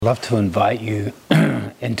I'd love to invite you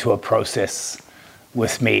into a process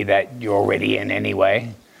with me that you're already in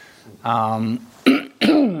anyway. And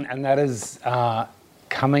that is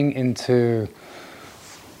coming into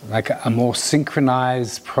like a more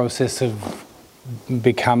synchronized process of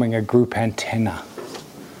becoming a group antenna.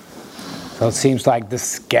 So it seems like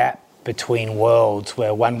this gap between worlds,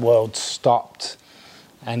 where one world stopped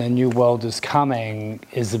and a new world is coming,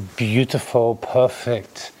 is a beautiful,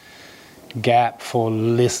 perfect gap for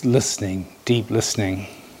listening, deep listening.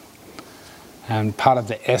 And part of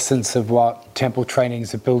the essence of what temple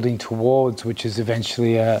trainings are building towards, which is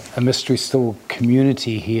eventually a mystery stool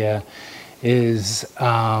community here, is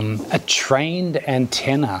a trained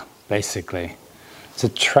antenna, basically. It's a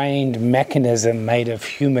trained mechanism made of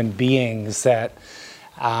human beings that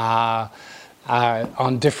are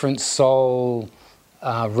on different soul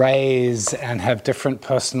rays and have different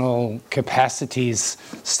personal capacities,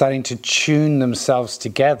 starting to tune themselves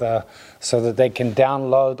together so that they can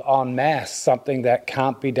download en masse something that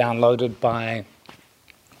can't be downloaded by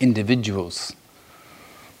individuals.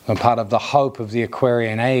 And part of the hope of the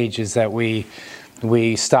Aquarian age is that we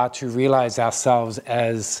start to realize ourselves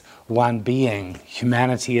as one being.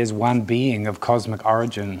 Humanity is one being of cosmic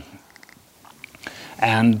origin.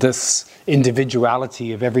 And this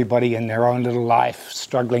individuality of everybody in their own little life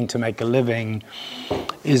struggling to make a living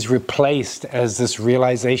is replaced as this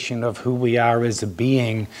realization of who we are as a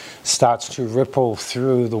being starts to ripple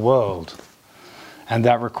through the world. And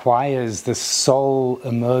that requires the soul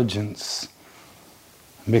emergence.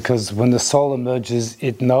 Because when the soul emerges,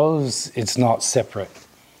 it knows it's not separate.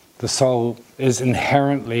 The soul is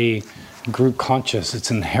inherently group conscious. It's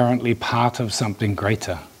inherently part of something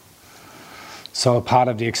greater. So a part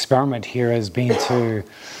of the experiment here has been to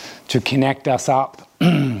connect us up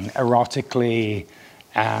erotically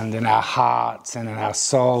and in our hearts and in our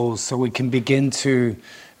souls, so we can begin to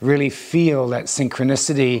really feel that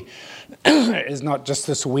synchronicity is not just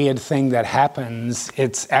this weird thing that happens.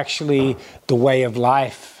 It's actually the way of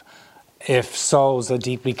life if souls are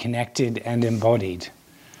deeply connected and embodied.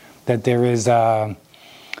 That there is a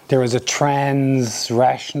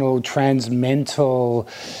trans-rational, trans-mental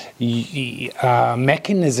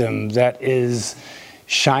mechanism that is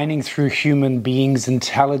shining through human beings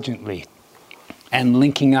intelligently and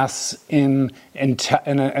linking us in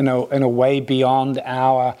a way beyond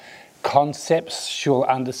our conceptual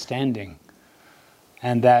understanding.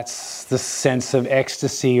 And that's the sense of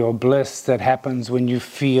ecstasy or bliss that happens when you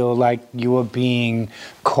feel like you are being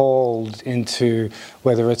called into,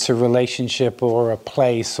 whether it's a relationship or a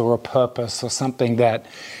place or a purpose or something that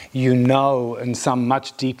you know in some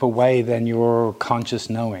much deeper way than your conscious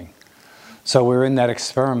knowing. So we're in that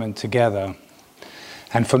experiment together.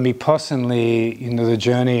 And for me personally, the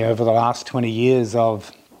journey over the last 20 years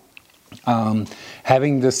of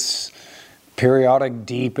having this periodic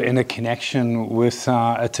deep interconnection with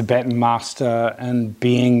a Tibetan master and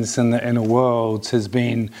beings in the inner worlds has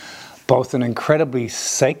been both an incredibly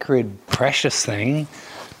sacred, precious thing.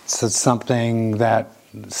 So it's something that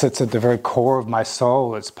sits at the very core of my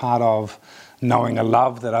soul. It's part of knowing a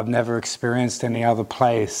love that I've never experienced any other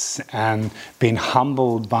place, and being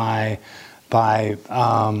humbled by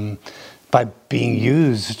being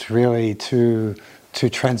used really to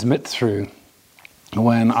transmit through.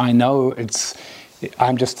 When I know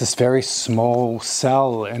I'm just this very small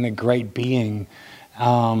cell in a great being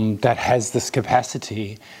that has this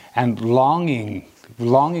capacity, and longing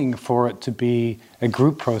for it to be a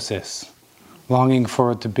group process, longing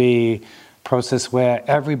for it to be a process where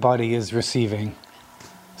everybody is receiving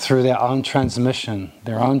through their own transmission,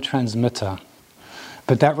 their own transmitter.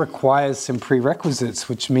 But that requires some prerequisites,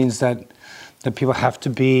 which means that people have to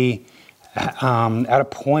be at a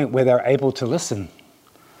point where they're able to listen.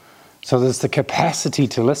 So there's the capacity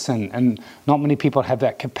to listen, and not many people have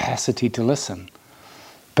that capacity to listen.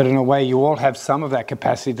 But in a way, you all have some of that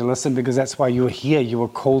capacity to listen, because that's why you were here. You were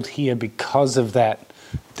called here because of that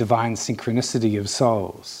divine synchronicity of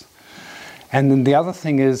souls. And then the other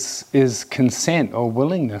thing is consent or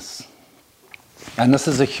willingness. And this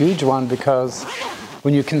is a huge one, because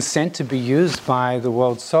when you consent to be used by the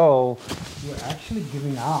world soul, you're actually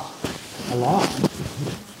giving up a lot.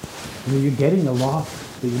 You're getting a lot,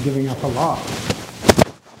 but you're giving up a lot.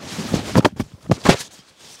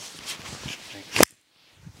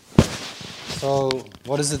 So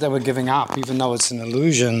what is it that we're giving up? Even though it's an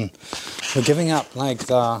illusion, we're giving up like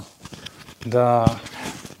the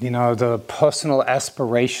personal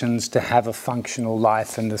aspirations to have a functional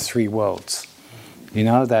life in the three worlds.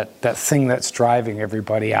 That thing that's driving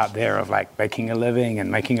everybody out there of like making a living and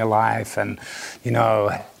making a life and,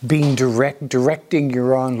 being directing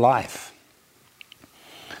your own life.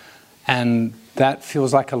 And that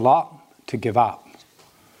feels like a lot to give up.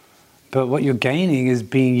 But what you're gaining is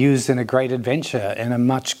being used in a great adventure, in a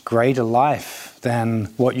much greater life than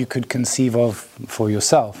what you could conceive of for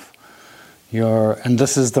yourself. And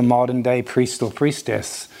this is the modern day priest or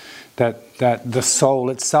priestess, that the soul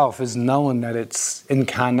itself is known that it's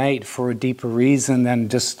incarnate for a deeper reason than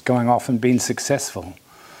just going off and being successful.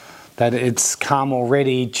 That it's come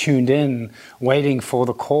already tuned in, waiting for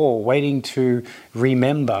the call, waiting to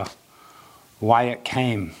remember why it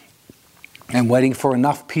came, and waiting for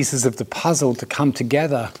enough pieces of the puzzle to come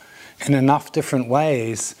together in enough different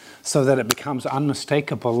ways so that it becomes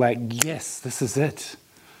unmistakable, like, yes, this is it.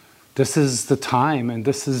 This is the time and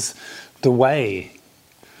this is the way.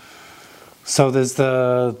 So there's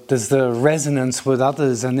the resonance with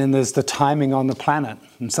others, and then there's the timing on the planet.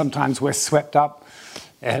 And sometimes we're swept up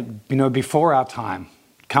before our time,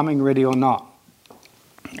 coming ready or not.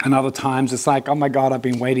 And other times it's like, oh my God, I've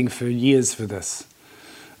been waiting for years for this.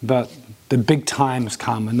 But the big times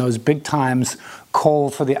come, and those big times call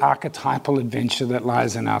for the archetypal adventure that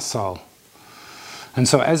lies in our soul. And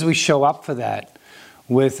so as we show up for that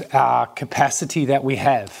with our capacity that we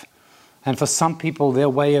have, and for some people, their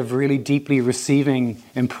way of really deeply receiving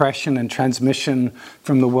impression and transmission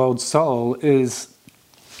from the world soul is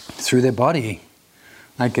through their body.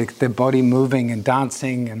 Like their body moving and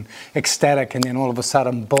dancing and ecstatic, and then all of a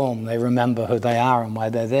sudden, boom, they remember who they are and why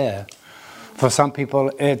they're there. For some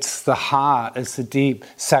people, it's the heart, it's the deep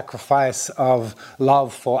sacrifice of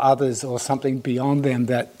love for others or something beyond them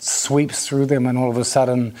that sweeps through them, and all of a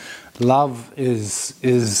sudden, love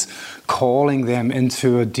is calling them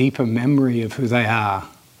into a deeper memory of who they are.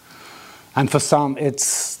 And for some,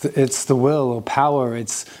 it's the will or power,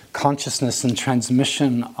 it's consciousness and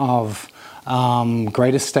transmission of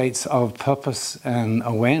greater states of purpose and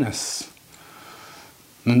awareness.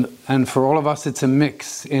 And for all of us, it's a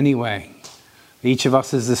mix anyway. Each of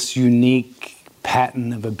us is this unique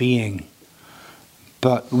pattern of a being.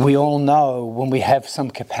 But we all know when we have some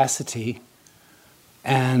capacity,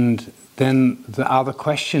 and then the other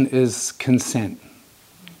question is consent,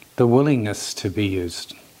 the willingness to be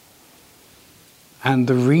used. And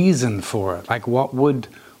the reason for it, like what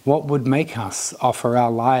would make us offer our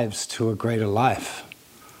lives to a greater life?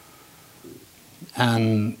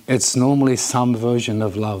 And it's normally some version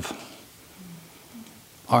of love.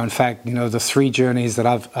 Or in fact, the three journeys that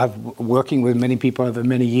I've working with many people over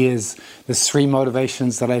many years, there's three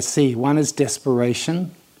motivations that I see. One is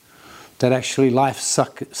desperation, that actually life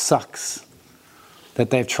sucks,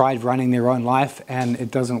 that they've tried running their own life and it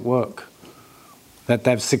doesn't work, that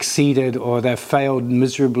they've succeeded or they've failed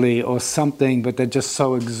miserably or something, but they're just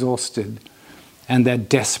so exhausted and they're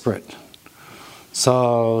desperate.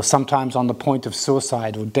 So sometimes on the point of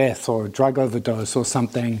suicide or death or drug overdose or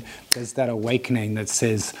something, there's that awakening that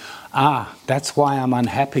says, that's why I'm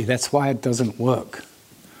unhappy, that's why it doesn't work,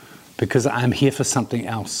 because I'm here for something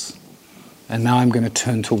else, and now I'm going to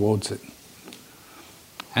turn towards it.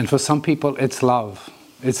 And for some people, it's love.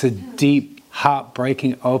 It's a deep,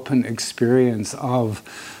 heartbreaking, open experience of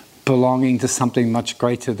belonging to something much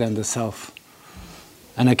greater than the self.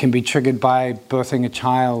 And it can be triggered by birthing a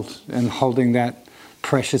child and holding that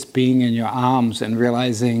precious being in your arms and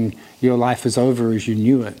realizing your life is over as you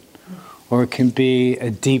knew it. Or it can be a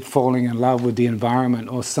deep falling in love with the environment,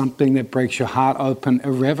 or something that breaks your heart open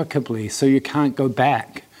irrevocably so you can't go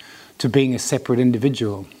back to being a separate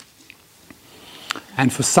individual.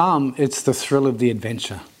 And for some, it's the thrill of the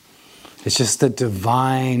adventure. It's just the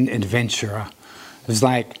divine adventurer. It's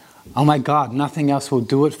like, oh my God, nothing else will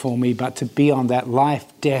do it for me but to be on that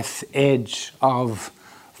life-death edge of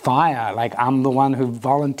fire. Like, I'm the one who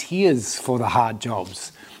volunteers for the hard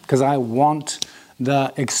jobs because I want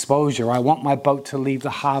the exposure. I want my boat to leave the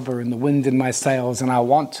harbor and the wind in my sails, and I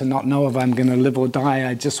want to not know if I'm going to live or die.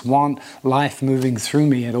 I just want life moving through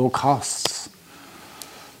me at all costs.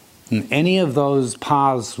 And any of those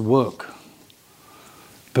paths work,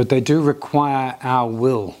 but they do require our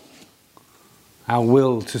will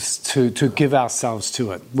to give ourselves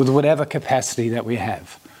to it with whatever capacity that we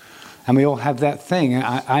have. And we all have that thing.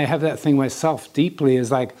 I have that thing myself deeply, is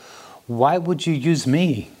like, why would you use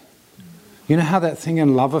me? You know how that thing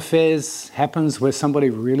in love affairs happens where somebody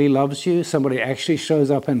really loves you, somebody actually shows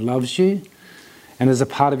up and loves you, and there's a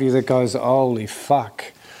part of you that goes, holy fuck,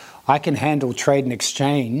 I can handle trade and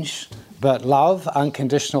exchange, but love,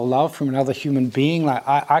 unconditional love from another human being, like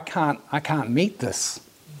I can't meet this.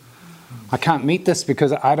 I can't meet this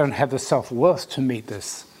because I don't have the self-worth to meet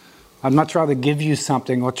this. I'd much rather give you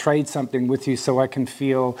something or trade something with you so I can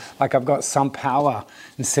feel like I've got some power,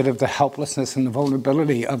 instead of the helplessness and the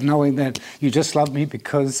vulnerability of knowing that you just love me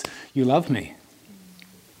because you love me.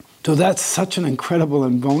 So that's such an incredible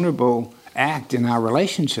and vulnerable act in our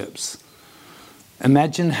relationships.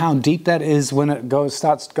 Imagine how deep that is when it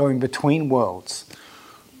starts going between worlds.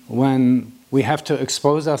 When we have to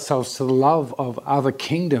expose ourselves to the love of other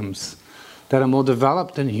kingdoms that are more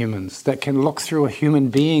developed than humans, that can look through a human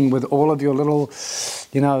being with all of your little,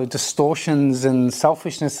 distortions and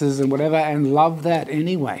selfishnesses and whatever, and love that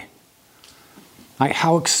anyway. Like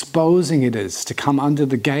how exposing it is to come under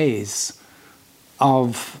the gaze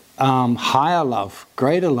of higher love,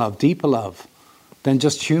 greater love, deeper love than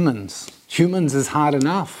just humans. Humans is hard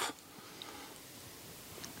enough.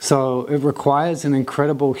 So it requires an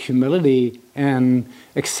incredible humility and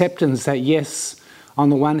acceptance that yes, on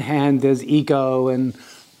the one hand there's ego and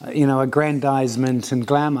aggrandizement and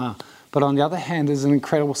glamour, but on the other hand there's an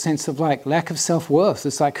incredible sense of like lack of self-worth.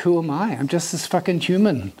 It's like, who am I? I'm just this fucking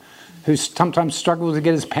human who sometimes struggles to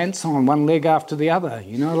get his pants on one leg after the other.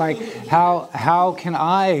 How can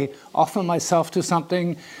I offer myself to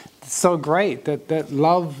something so great, that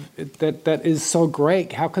love that is so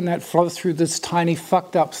great? How can that flow through this tiny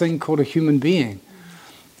fucked up thing called a human being?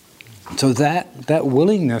 So that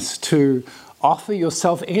willingness to offer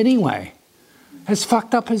yourself anyway, as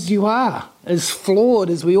fucked up as you are, as flawed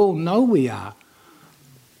as we all know we are,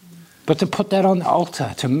 but to put that on the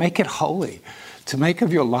altar, to make it holy, to make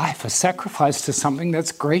of your life a sacrifice to something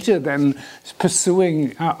that's greater than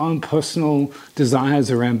pursuing our own personal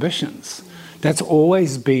desires or ambitions. That's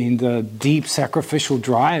always been the deep sacrificial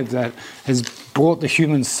drive that has brought the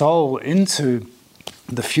human soul into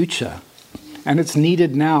the future. And it's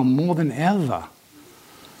needed now more than ever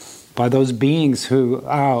by those beings who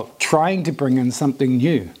are trying to bring in something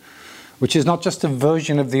new, which is not just a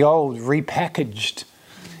version of the old repackaged.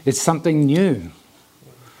 It's something new.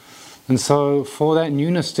 And so for that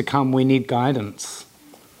newness to come, we need guidance.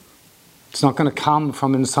 It's not going to come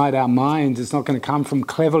from inside our minds. It's not going to come from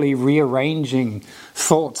cleverly rearranging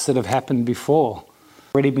thoughts that have happened before.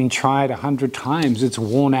 Already been tried 100 times. It's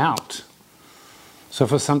worn out. So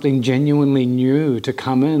for something genuinely new to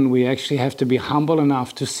come in, we actually have to be humble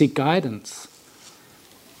enough to seek guidance.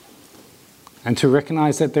 And to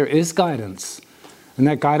recognize that there is guidance. And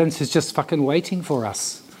that guidance is just fucking waiting for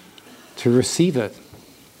us to receive it.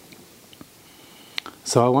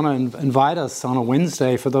 So I want to invite us on a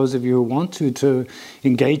Wednesday, for those of you who want to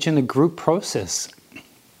engage in a group process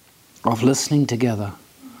of listening together,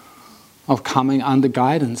 of coming under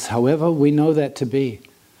guidance, however we know that to be,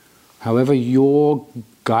 however your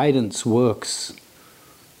guidance works,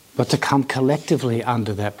 but to come collectively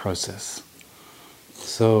under that process.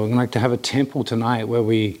 So I'd like to have a temple tonight where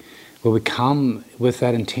we come with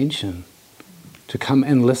that intention, to come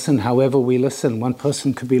and listen however we listen. One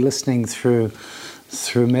person could be listening through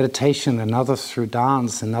meditation, another through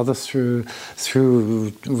dance, another through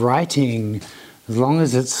writing, as long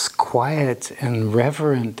as it's quiet and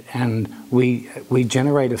reverent and we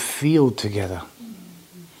generate a field together.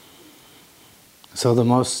 So the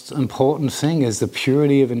most important thing is the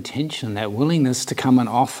purity of intention, that willingness to come and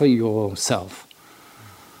offer yourself.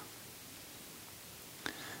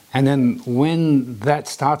 And then when that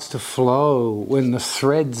starts to flow, when the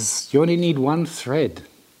threads, you only need one thread.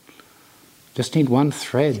 Just need one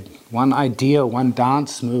thread, one idea, one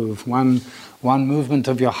dance move, one movement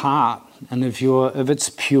of your heart. And if it's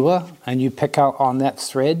pure and you pick out on that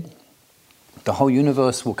thread, the whole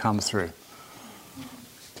universe will come through.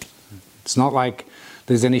 It's not like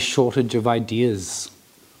there's any shortage of ideas.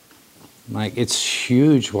 Like, it's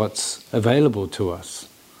huge what's available to us.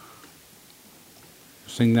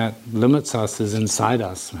 The thing that limits us is inside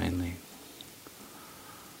us mainly.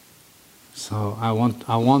 So I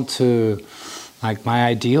want to, like, my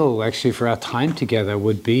ideal actually for our time together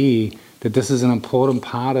would be that this is an important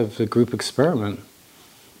part of the group experiment,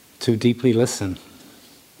 to deeply listen.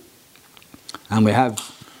 And we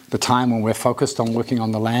have the time when we're focused on working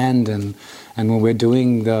on the land and when we're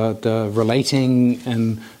doing the relating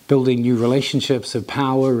and building new relationships of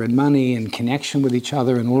power and money and connection with each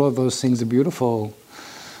other, and all of those things are beautiful.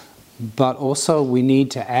 But also we need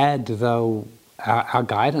to add, though, our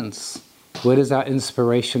guidance. Where does our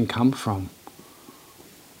inspiration come from?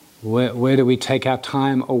 Where do we take our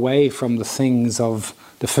time away from the things of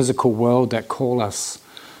the physical world that call us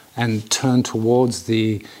and turn towards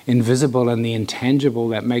the invisible and the intangible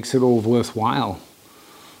that makes it all worthwhile?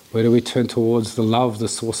 Where do we turn towards the love, the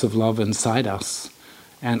source of love inside us,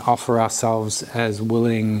 and offer ourselves as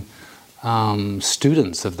willing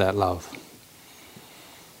students of that love?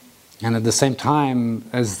 And at the same time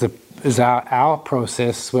as our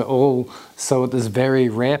process, we're all so at this very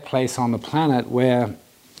rare place on the planet where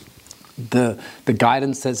the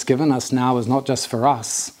guidance that's given us now is not just for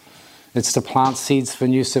us, It's to plant seeds for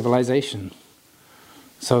new civilization.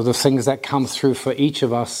 So the things that come through for each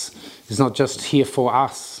of us is not just here for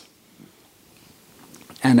us.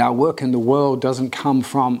 And our work in the world doesn't come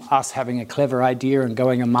from us having a clever idea and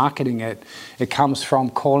going and marketing it. It comes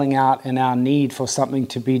from calling out in our need for something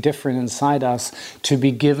to be different inside us, to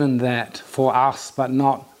be given that for us, but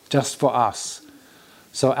not just for us.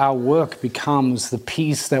 So our work becomes the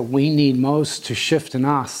piece that we need most to shift in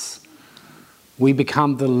us. We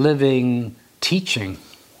become the living teaching.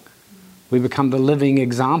 We become the living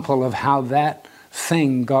example of how that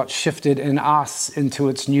thing got shifted in us into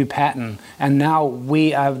its new pattern. And now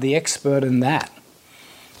we are the expert in that.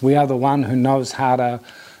 We are the one who knows how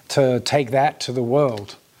to take that to the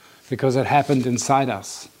world because it happened inside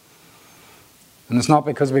us. And it's not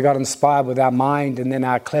because we got inspired with our mind and then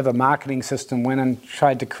our clever marketing system went and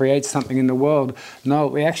tried to create something in the world. No,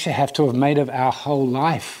 we actually have to have made of our whole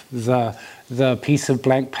life the piece of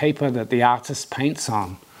blank paper that the artist paints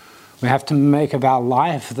on. We have to make of our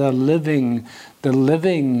life the living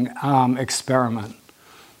experiment,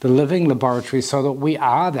 the living laboratory, so that we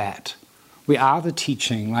are that. We are the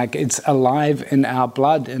teaching. Like, it's alive in our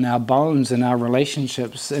blood, in our bones, in our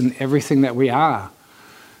relationships, in everything that we are.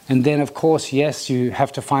 And then, of course, yes, you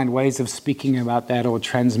have to find ways of speaking about that or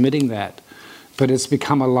transmitting that. But it's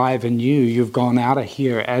become alive in you. You've gone out of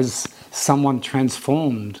here as someone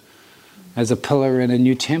transformed, as a pillar in a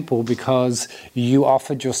new temple, because you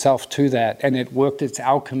offered yourself to that and it worked its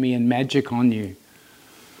alchemy and magic on you.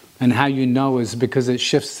 And how you know is because it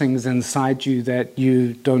shifts things inside you that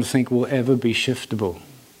you don't think will ever be shiftable.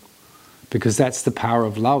 Because that's the power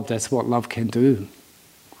of love. That's what love can do.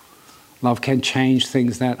 Love can change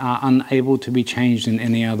things that are unable to be changed in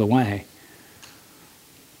any other way.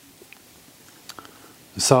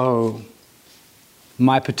 So,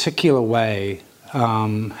 my particular way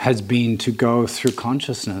has been to go through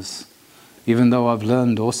consciousness, even though I've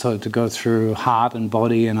learned also to go through heart and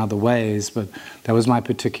body in other ways, but that was my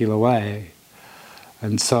particular way.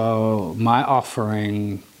 And so my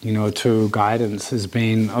offering, to guidance has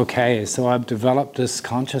been, okay, so I've developed this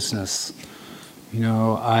consciousness,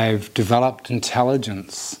 I've developed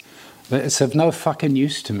intelligence, but it's of no fucking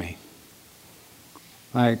use to me.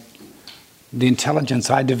 Like, the intelligence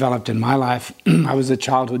I developed in my life, I was a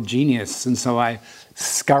childhood genius, and so I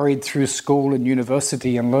scurried through school and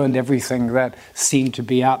university and learned everything that seemed to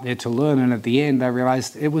be out there to learn, and at the end I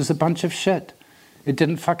realized it was a bunch of shit. It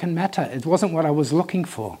didn't fucking matter. It wasn't what I was looking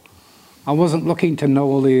for. I wasn't looking to know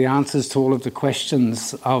all the answers to all of the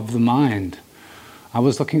questions of the mind. I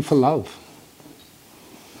was looking for love.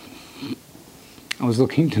 I was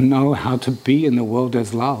looking to know how to be in the world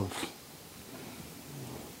as love.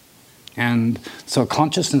 And so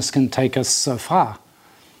consciousness can take us so far.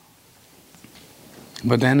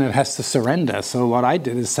 But then it has to surrender. So what I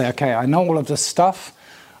did is say, okay, I know all of this stuff.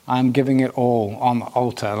 I'm giving it all on the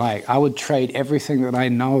altar. Like, I would trade everything that I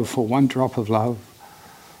know for one drop of love.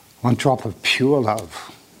 One drop of pure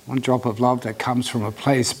love. One drop of love that comes from a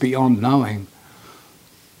place beyond knowing.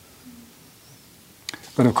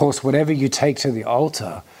 But of course, whatever you take to the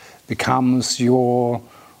altar becomes your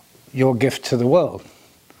gift to the world.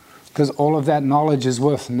 Because all of that knowledge is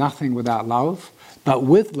worth nothing without love. But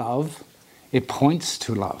with love, it points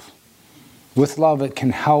to love. With love, it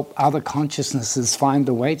can help other consciousnesses find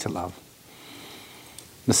the way to love.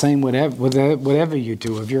 The same whatever you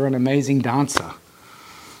do. If you're an amazing dancer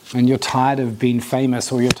and you're tired of being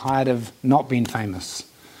famous, or you're tired of not being famous,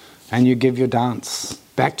 and you give your dance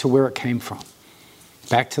back to where it came from,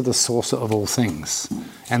 back to the source of all things,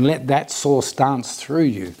 and let that source dance through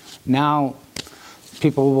you. Now,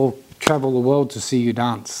 people will travel the world to see you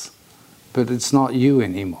dance, but it's not you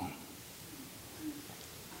anymore.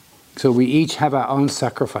 So we each have our own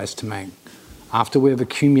sacrifice to make. After we've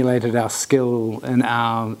accumulated our skill and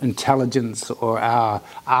our intelligence or our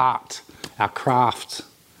art, our craft,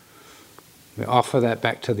 we offer that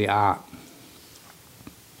back to the art.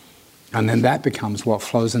 And then that becomes what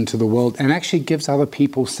flows into the world and actually gives other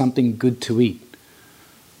people something good to eat.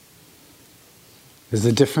 There's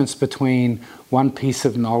a difference between one piece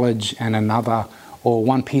of knowledge and another, or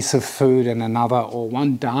one piece of food and another, or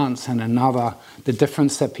one dance and another. The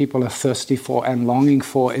difference that people are thirsty for and longing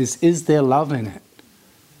for is there love in it?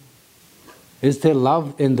 Is there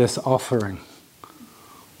love in this offering?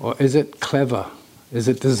 Or is it clever? Is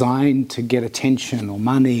it designed to get attention or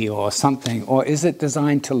money or something? Or is it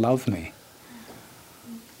designed to love me?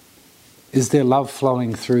 Is there love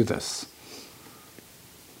flowing through this?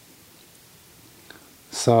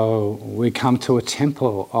 So we come to a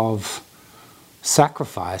temple of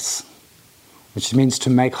sacrifice, which means to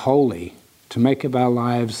make holy, to make of our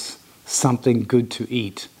lives something good to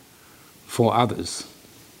eat. for others.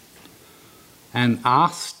 And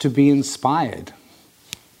ask to be inspired,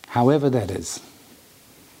 however that is.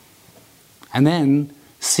 And then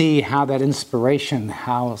see how that inspiration,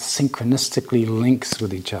 how synchronistically links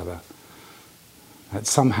with each other. That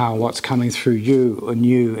somehow what's coming through you and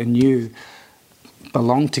you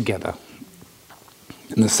belong together.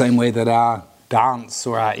 In the same way that our dance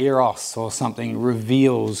or our eros or something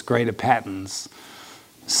reveals greater patterns.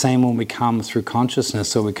 Same when we come through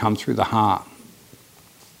consciousness or we come through the heart.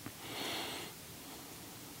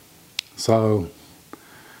 So,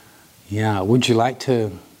 yeah, would you like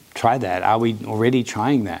to try that? Are we already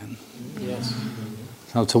trying that? Yes.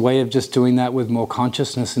 So it's a way of just doing that with more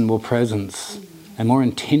consciousness and more presence and more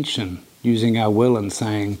intention, using our will and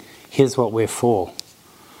saying, here's what we're for.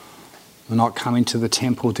 We're not coming to the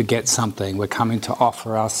temple to get something. We're coming to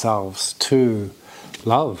offer ourselves to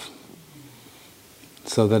love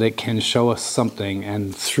so that it can show us something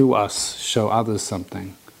and through us show others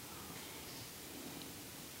something.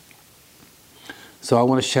 So I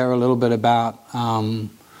want to share a little bit about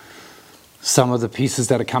some of the pieces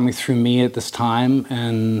that are coming through me at this time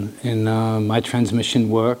and in my transmission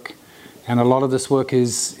work. And a lot of this work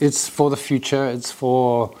it's for the future. It's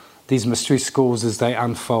for these mystery schools as they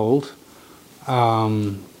unfold.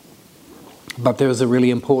 But there's a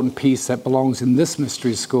really important piece that belongs in this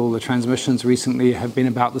mystery school. The transmissions recently have been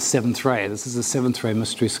about the 7th ray. This is a 7th ray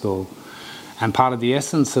mystery school. And part of the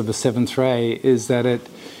essence of a 7th ray is that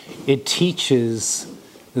it teaches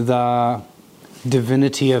the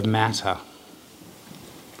divinity of matter.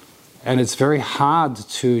 And it's very hard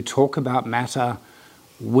to talk about matter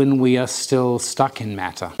when we are still stuck in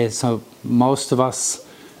matter. So most of us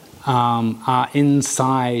are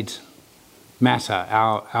inside matter.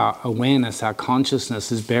 Our awareness, our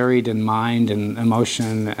consciousness is buried in mind and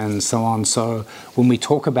emotion and so on. So when we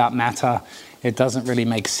talk about matter, it doesn't really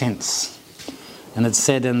make sense. And it's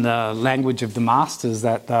said in the language of the masters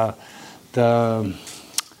that the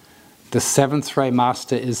 7th ray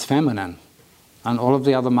master is feminine, and all of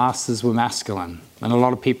the other masters were masculine. And a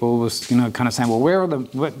lot of people was, kind of saying, well,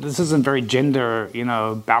 this isn't very gender,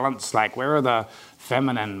 balanced. Like, where are the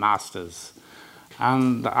feminine masters?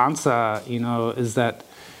 And the answer, is that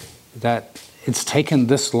it's taken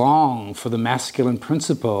this long for the masculine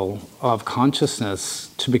principle of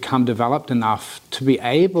consciousness to become developed enough to be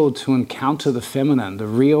able to encounter the feminine, the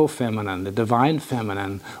real feminine, the divine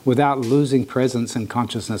feminine, without losing presence and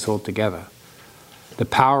consciousness altogether. The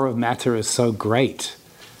power of matter is so great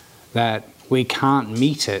that we can't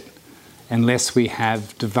meet it unless we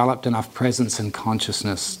have developed enough presence and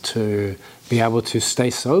consciousness to be able to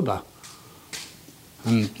stay sober.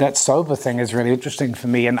 And that sober thing is really interesting for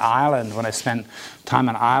me in Ireland, when I spent time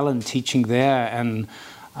in Ireland teaching there. And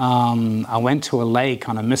I went to a lake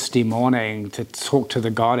on a misty morning to talk to the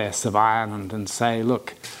goddess of Ireland and say,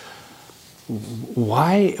 look,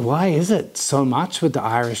 why is it so much with the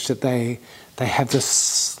Irish that they have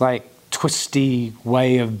this like twisty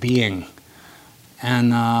way of being?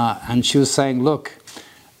 And she was saying, look,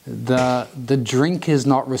 the drink is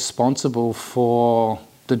not responsible for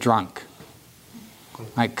the drunk.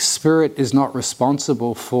 Like, spirit is not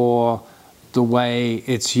responsible for the way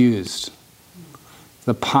it's used.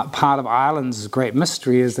 The part of Ireland's great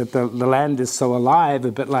mystery is that the land is so alive,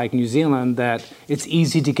 a bit like New Zealand, that it's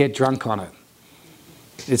easy to get drunk on it.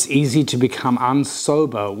 It's easy to become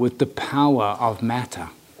unsober with the power of matter.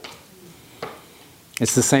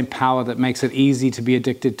 It's the same power that makes it easy to be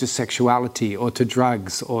addicted to sexuality or to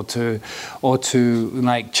drugs or to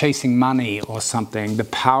like chasing money or something. The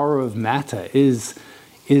power of matter is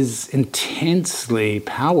intensely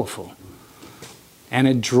powerful. And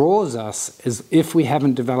it draws us, as if we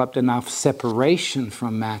haven't developed enough separation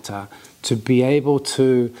from matter to be able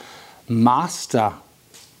to master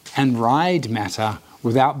and ride matter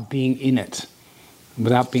without being in it,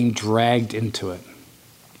 without being dragged into it.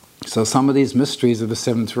 So some of these mysteries of the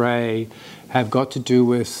 7th ray have got to do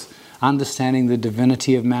with understanding the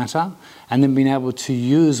divinity of matter and then being able to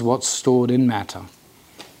use what's stored in matter.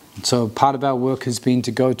 So part of our work has been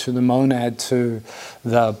to go to the monad, to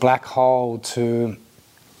the black hole, to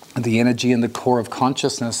the energy in the core of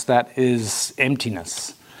consciousness that is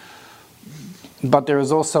emptiness. But there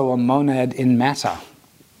is also a monad in matter.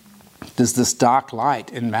 There's this dark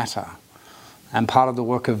light in matter. And part of the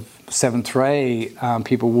work of 7th ray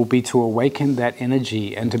people will be to awaken that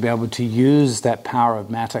energy and to be able to use that power of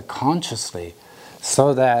matter consciously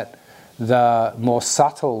so that the more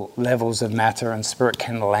subtle levels of matter and spirit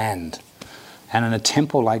can land. And in a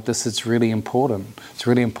temple like this, it's really important. It's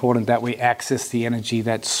really important that we access the energy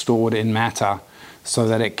that's stored in matter so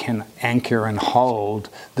that it can anchor and hold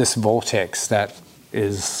this vortex that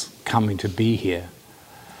is coming to be here.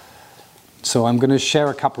 So I'm going to share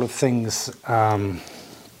a couple of things, a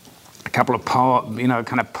couple of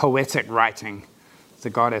kind of poetic writing. The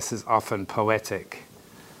goddess is often poetic.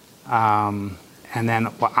 And then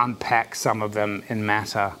we'll unpack some of them in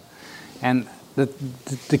matter. And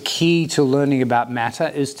the key to learning about matter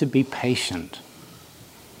is to be patient.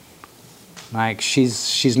 Like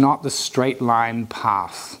she's not the straight line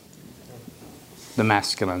path, the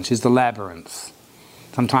masculine. She's the labyrinth.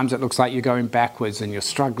 Sometimes it looks like you're going backwards and you're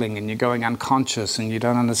struggling and you're going unconscious and you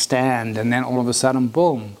don't understand, and then all of a sudden,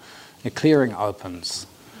 boom, a clearing opens.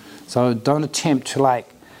 So don't attempt to like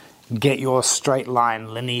get your straight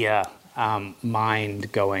line, linear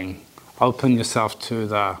mind going. Open yourself to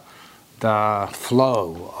the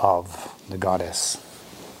flow of the goddess.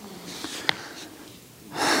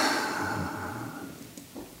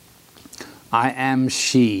 I am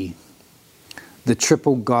she, the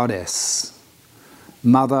triple goddess,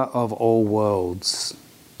 mother of all worlds.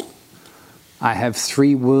 I have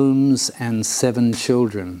 3 wombs and 7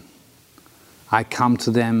 children. I come to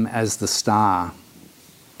them as the star.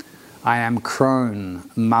 I am crone,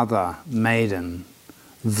 mother, maiden,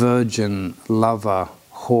 virgin, lover,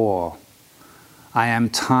 whore. I am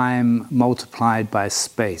time multiplied by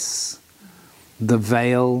space, the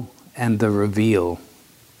veil and the reveal.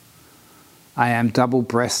 I am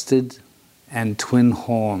double-breasted and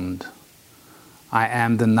twin-horned. I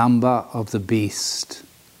am the number of the beast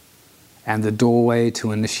and the doorway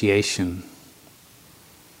to initiation.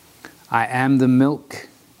 I am the milk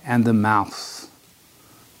and the mouth,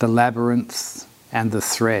 the labyrinth and the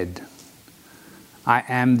thread. I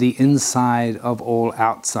am the inside of all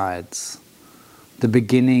outsides, the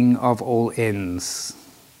beginning of all ends.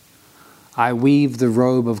 I weave the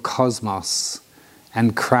robe of cosmos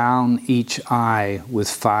and crown each eye with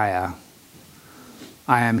fire.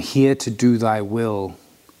 I am here to do thy will,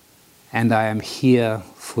 and I am here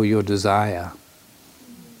for your desire.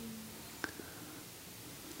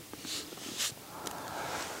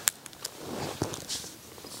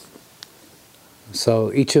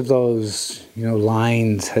 So each of those,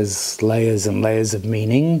 lines has layers and layers of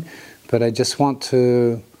meaning, but I just want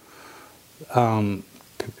to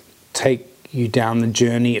take you down the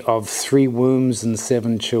journey of 3 wombs and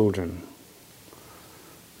 7 children.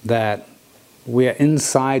 That we're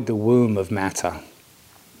inside the womb of matter.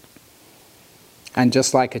 And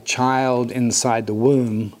just like a child inside the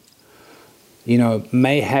womb,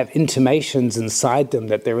 may have intimations inside them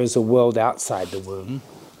that there is a world outside the womb,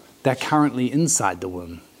 they're currently inside the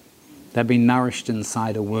womb. They've been nourished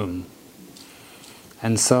inside a womb.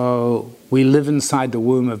 And so we live inside the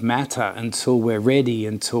womb of matter until we're ready,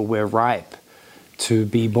 until we're ripe to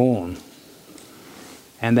be born.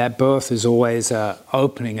 And that birth is always an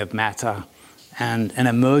opening of matter and an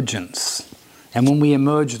emergence. And when we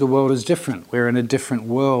emerge, the world is different. We're in a different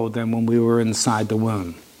world than when we were inside the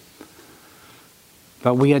womb.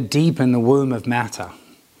 But we are deep in the womb of matter.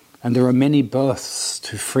 And there are many births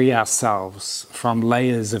to free ourselves from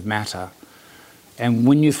layers of matter. And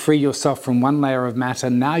when you free yourself from one layer of matter,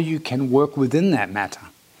 now you can work within that matter.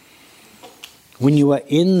 When you are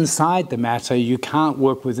inside the matter, you can't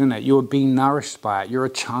work within it. You're being nourished by it. You're a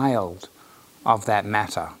child of that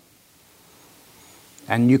matter.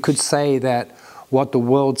 And you could say that what the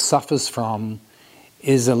world suffers from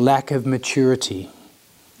is a lack of maturity,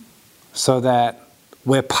 so that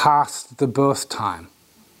we're past the birth time.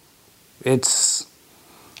 It's,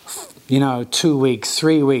 2 weeks,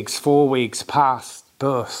 3 weeks, 4 weeks past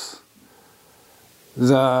birth.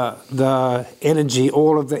 The energy,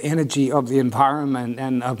 all of the energy of the environment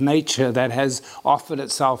and of nature that has offered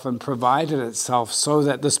itself and provided itself so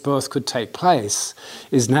that this birth could take place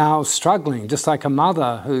is now struggling, just like a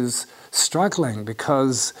mother who's struggling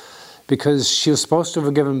because she was supposed to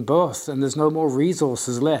have given birth and there's no more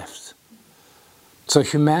resources left. So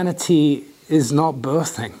humanity is not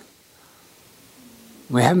birthing.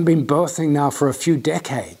 We haven't been birthing now for a few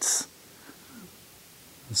decades.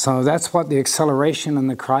 So that's what the acceleration and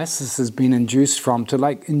the crisis has been induced from, to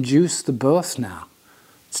induce the birth now.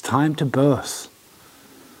 It's time to birth.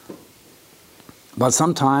 But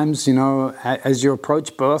sometimes, as you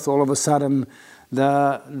approach birth, all of a sudden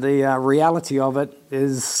the reality of it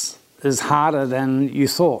is harder than you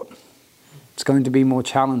thought. It's going to be more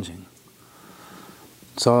challenging.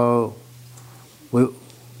 So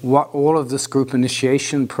what all of this group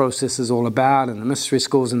initiation process is all about, and the mystery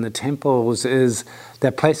schools and the temples, is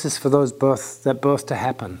they're places for that birth to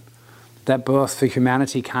happen. That birth for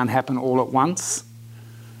humanity can't happen all at once,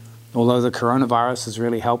 although the coronavirus is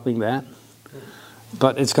really helping that.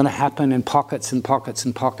 But it's going to happen in pockets and pockets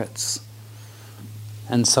and pockets.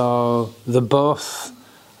 And so the birth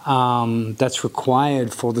that's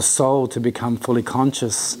required for the soul to become fully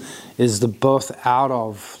conscious is the birth out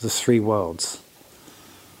of the three worlds.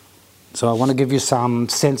 So I want to give you some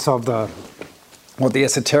sense of what the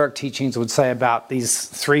esoteric teachings would say about these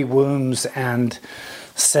three wombs and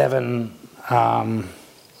seven, and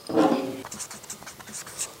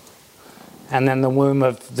then the womb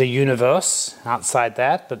of the universe outside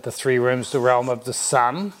that, but the three rooms, the realm of the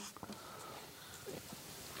sun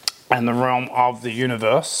and the realm of the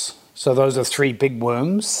universe. So those are three big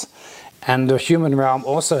wombs. And the human realm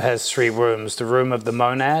also has three rooms: the room of the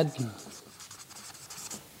monad,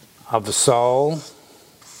 of the soul,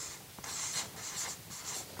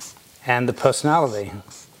 and the personality.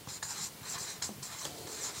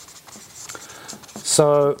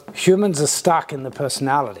 So humans are stuck in the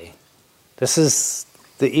personality. This is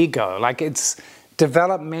the ego. Like, it's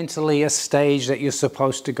developmentally a stage that you're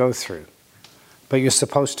supposed to go through, but you're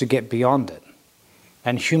supposed to get beyond it.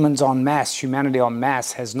 And humans en masse, humanity en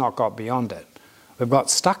masse has not got beyond it. We've got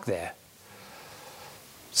stuck there.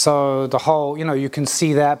 So the whole, you can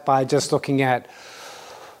see that by just looking at,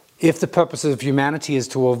 if the purpose of humanity is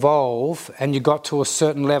to evolve and you got to a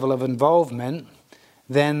certain level of involvement,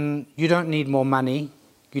 then you don't need more money.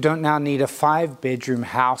 You don't now need a 5-bedroom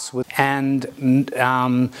house and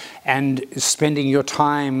spending your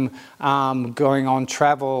time going on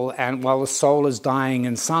travel and while the soul is dying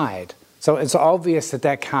inside. So it's obvious that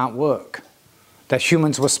that can't work. That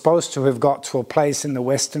humans were supposed to have got to a place in the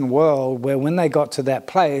Western world where when they got to that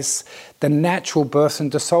place, the natural birth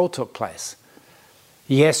into soul took place.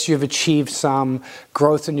 Yes, you've achieved some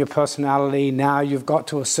growth in your personality. Now you've got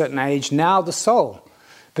to a certain age. Now the soul.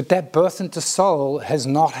 But that birth into soul has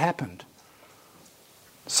not happened.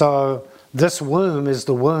 So this womb is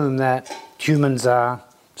the womb that humans are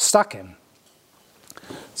stuck in.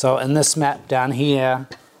 So in this map down here,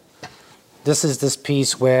 this is this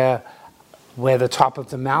piece where the top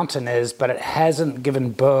of the mountain is, but it hasn't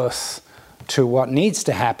given birth to what needs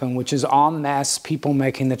to happen, which is en masse people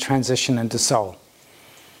making the transition into soul.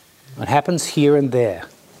 It happens here and there.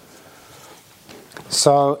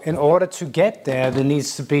 So in order to get there, there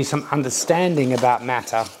needs to be some understanding about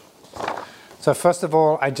matter. So first of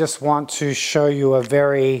all, I just want to show you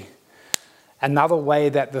another way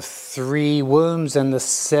that the 3 wombs and the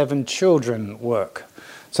 7 children work.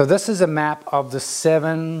 So this is a map of the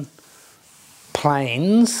 7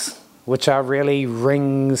 planes, which are really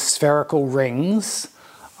rings, spherical rings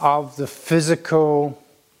of the physical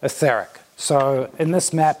etheric. So in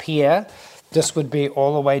this map here, this would be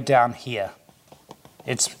all the way down here.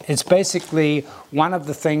 It's basically one of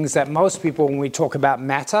the things that most people, when we talk about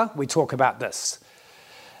matter, we talk about this.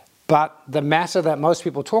 But the matter that most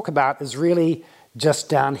people talk about is really just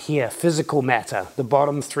down here, physical matter, the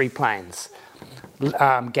bottom 3 planes.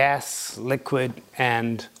 Gas, liquid,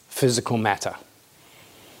 and physical matter.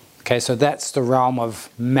 Okay, so that's the realm of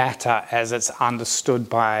matter as it's understood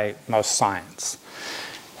by most science.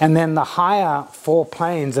 And then the higher 4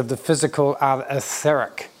 planes of the physical are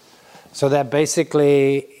etheric. So they're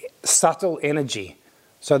basically subtle energy.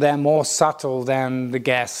 So they're more subtle than the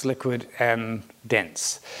gas, liquid, and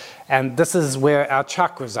dense. And this is where our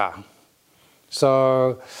chakras are.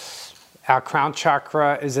 So our crown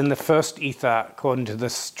chakra is in the first ether, according to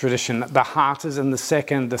this tradition. The heart is in the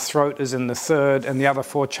second, the throat is in the third, and the other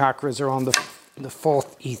 4 chakras are on the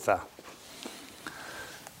fourth ether.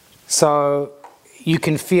 So you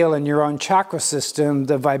can feel in your own chakra system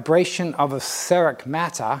the vibration of etheric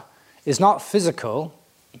matter is not physical,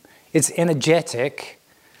 it's energetic,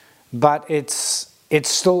 but it's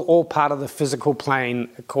still all part of the physical plane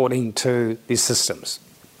according to these systems.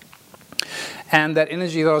 And that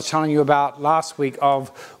energy that I was telling you about last week of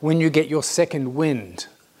when you get your second wind,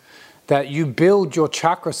 that you build your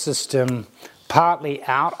chakra system partly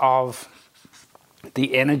out of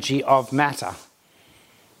the energy of matter.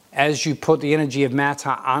 As you put the energy of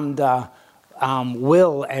matter under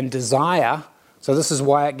will and desire, so this is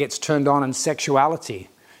why it gets turned on in sexuality.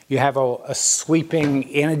 You have a sweeping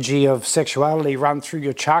energy of sexuality run through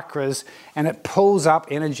your chakras, and it pulls up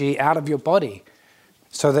energy out of your body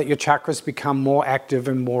so that your chakras become more active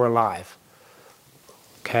and more alive.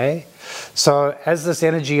 Okay? So as this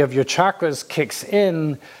energy of your chakras kicks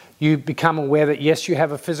in, you become aware that yes, you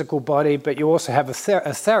have a physical body, but you also have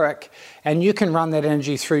etheric, and you can run that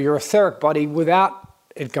energy through your etheric body without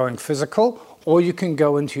it going physical, or you can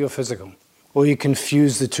go into your physical, or you can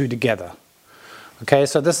fuse the two together. Okay,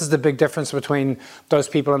 so this is the big difference between those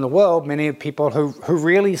people in the world, many people who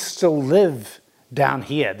really still live down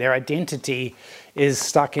here. Their identity is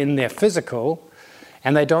stuck in their physical,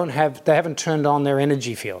 and they haven't turned on their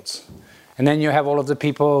energy fields. And then you have all of the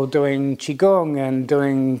people doing Qigong and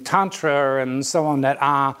doing Tantra and so on that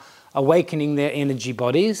are awakening their energy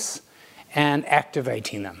bodies and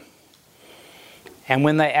activating them. And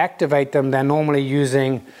when they activate them, they're normally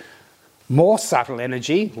using more subtle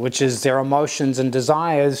energy, which is their emotions and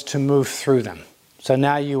desires, to move through them. So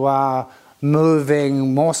now you are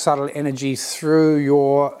moving more subtle energy through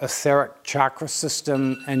your etheric chakra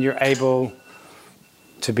system, and you're able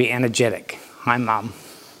to be energetic. Hi, Mum.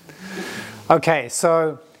 Okay,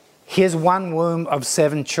 so here's one womb of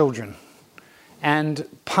 7 children. And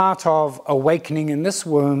part of awakening in this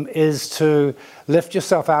womb is to lift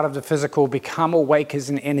yourself out of the physical, become awake as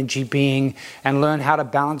an energy being, and learn how to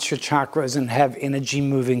balance your chakras and have energy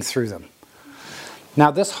moving through them.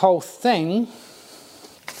 Now, this whole thing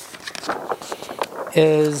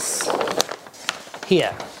is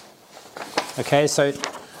here. Okay, so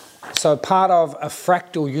part of a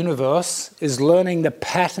fractal universe is learning the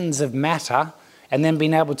patterns of matter and then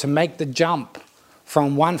being able to make the jump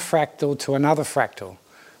from one fractal to another fractal.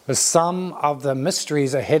 Because some of the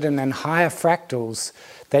mysteries are hidden in higher fractals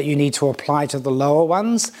that you need to apply to the lower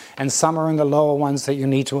ones, and some are in the lower ones that you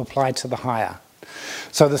need to apply to the higher.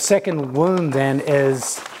 So the second womb then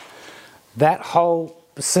is that whole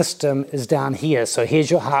system is down here. So here's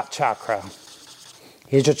your heart chakra.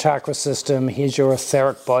 Here's your chakra system, here's your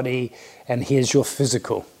etheric body, and here's your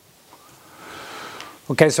physical.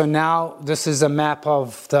 Okay, so now this is a map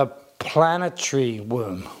of the planetary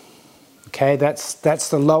womb. Okay, that's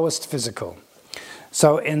the lowest physical.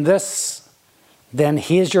 So in this, then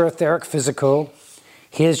here's your etheric physical,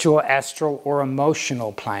 here's your astral or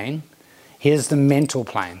emotional plane, here's the mental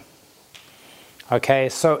plane. Okay,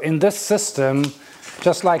 so in this system,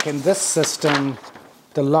 just like in this system,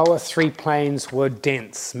 the lower 3 planes were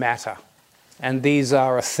dense matter, and these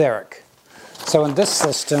are etheric. So in this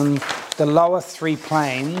system, the lower 3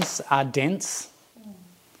 planes are dense.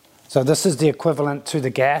 So this is the equivalent to the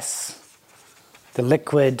gas, the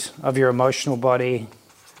liquid of your emotional body,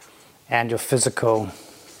 and your physical.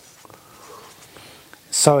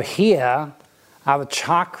 So here are the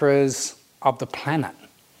chakras of the planet.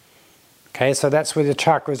 Okay, so that's where the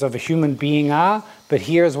chakras of a human being are, but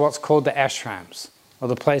here is what's called the ashrams, or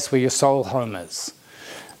the place where your soul home is.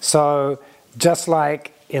 So just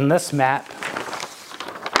like in this map,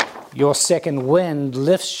 your second wind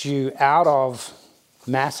lifts you out of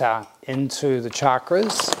matter into the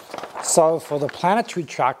chakras. So for the planetary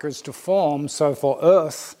chakras to form, so for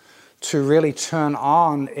Earth to really turn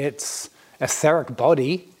on its etheric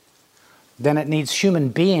body, then it needs human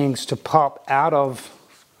beings to pop out of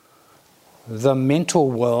the mental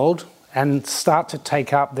world and start to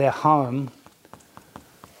take up their home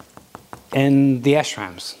in the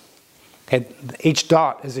ashrams. Okay, each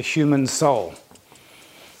dot is a human soul.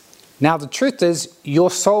 Now the truth is, your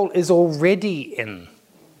soul is already in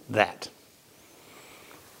that.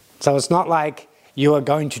 So it's not like you are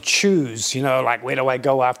going to choose, like, where do I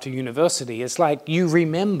go after university? It's like you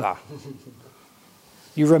remember.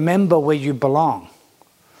 You remember where you belong.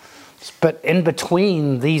 But in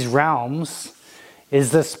between these realms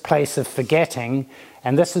is this place of forgetting,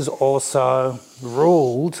 and this is also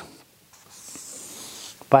ruled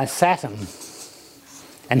by Saturn.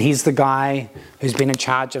 And he's the guy who's been in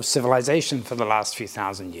charge of civilization for the last few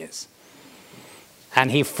thousand years. And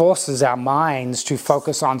he forces our minds to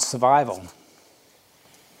focus on survival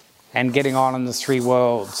and getting on in the 3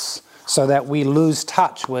 worlds so that we lose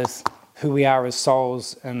touch with who we are as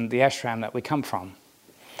souls and the ashram that we come from.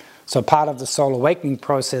 So part of the soul awakening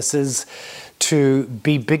process is to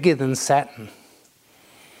be bigger than Saturn,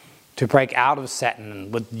 to break out of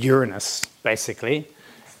Saturn with Uranus, basically,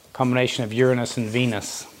 combination of Uranus and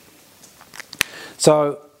Venus.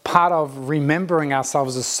 So part of remembering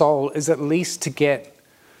ourselves as soul is at least to get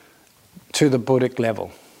to the Buddhic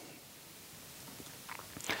level.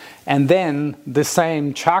 And then the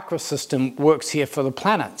same chakra system works here for the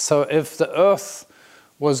planet. So if the Earth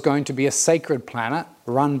was going to be a sacred planet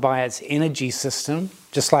run by its energy system,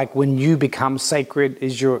 just like when you become sacred,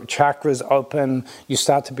 is your chakras open, you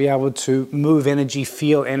start to be able to move energy,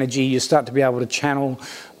 feel energy, you start to be able to channel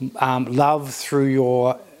love through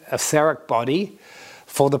your etheric body.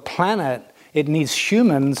 For the planet, it needs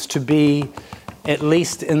humans to be at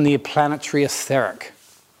least in the planetary etheric.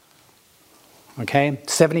 Okay,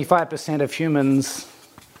 75% of humans,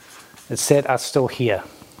 it's said, are still here.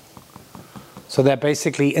 So they're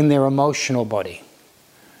basically in their emotional body.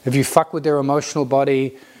 If you fuck with their emotional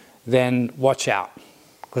body, then watch out,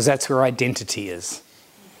 because that's where identity is.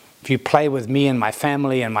 If you play with me and my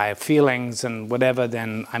family and my feelings and whatever,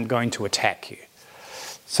 then I'm going to attack you.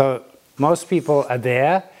 So most people are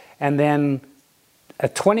there, and then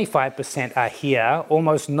 25% are here.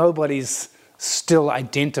 Almost nobody's still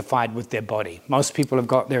identified with their body. Most people have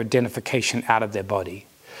got their identification out of their body.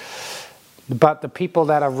 But the people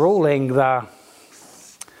that are ruling the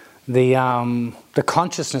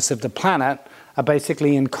consciousness of the planet are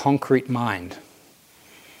basically in concrete mind.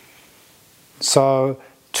 So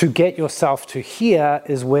to get yourself to here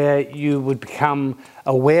is where you would become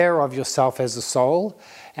aware of yourself as a soul,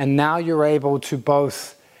 and now you're able to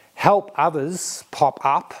both help others pop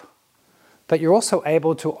up, but you're also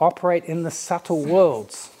able to operate in the subtle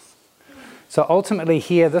worlds. So ultimately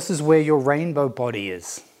here, this is where your rainbow body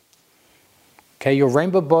is. Okay, your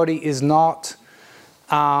rainbow body is not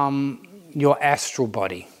your astral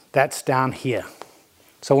body. That's down here.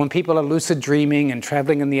 So when people are lucid dreaming and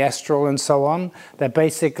traveling in the astral and so on, they're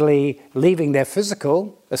basically leaving their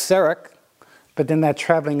physical, etheric, but then they're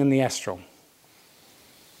traveling in the astral.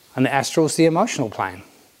 And the astral is the emotional plane.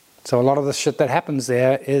 So a lot of the shit that happens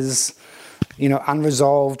there is, you know,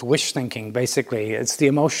 unresolved wish thinking, basically. It's the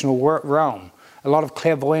emotional realm. A lot of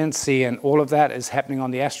clairvoyancy and all of that is happening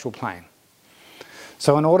on the astral plane.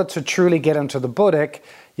 So in order to truly get into the Buddhic,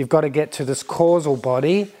 you've got to get to this causal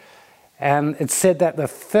body. And it's said that the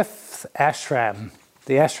fifth ashram,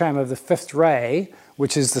 the ashram of the fifth ray,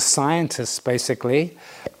 which is the scientists basically,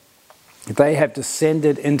 they have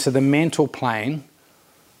descended into the mental plane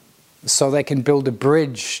so they can build a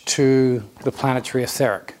bridge to the planetary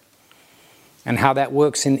etheric. And how that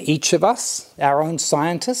works in each of us, our own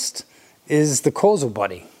scientist, is the causal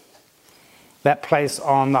body. That place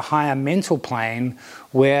on the higher mental plane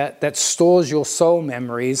where that stores your soul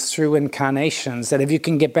memories through incarnations, that if you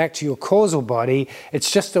can get back to your causal body,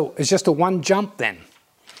 it's just a one jump then.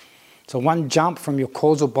 So one jump from your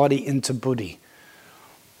causal body into Buddhi.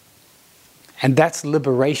 And that's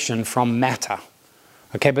liberation from matter.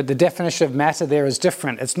 Okay, but the definition of matter there is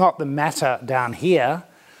different. It's not the matter down here.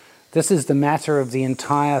 This is the matter of the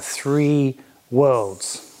entire three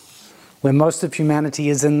worlds, where most of humanity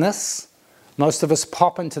is in this. Most of us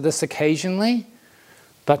pop into this occasionally,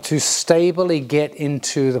 but to stably get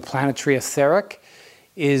into the planetary etheric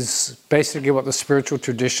is basically what the spiritual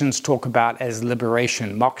traditions talk about as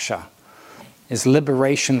liberation, moksha, is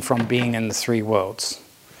liberation from being in the three worlds.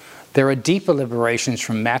 There are deeper liberations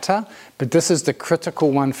from matter, but this is the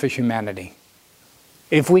critical one for humanity.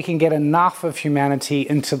 If we can get enough of humanity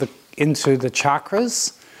into the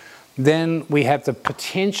chakras, then we have the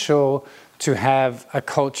potential to have a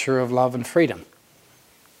culture of love and freedom.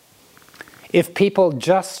 If people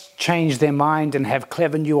just change their mind and have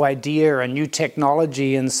clever new idea and new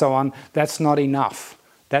technology and so on, that's not enough.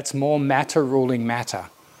 That's more matter ruling matter.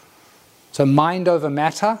 So mind over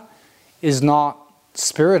matter is not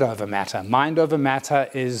spirit over matter. Mind over matter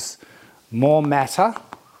is more matter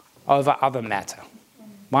over other matter.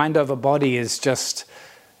 Mind over body is just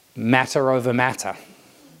matter over matter.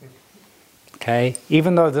 Okay?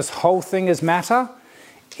 Even though this whole thing is matter,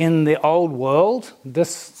 in the old world,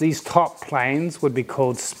 these top planes would be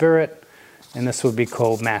called spirit, and this would be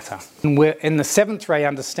called matter. And we're in the seventh ray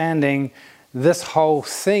understanding, this whole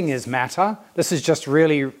thing is matter. This is just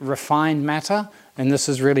really refined matter, and this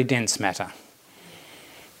is really dense matter.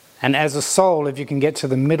 And as a soul, if you can get to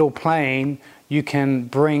the middle plane, you can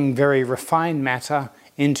bring very refined matter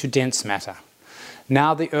into dense matter.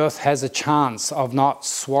 Now the earth has a chance of not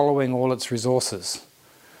swallowing all its resources.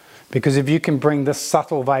 Because if you can bring this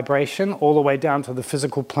subtle vibration all the way down to the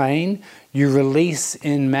physical plane, you release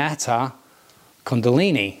in matter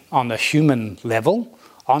Kundalini on the human level.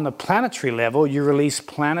 On the planetary level, you release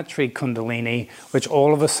planetary Kundalini, which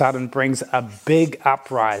all of a sudden brings a big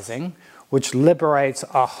uprising, which liberates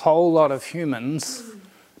a whole lot of humans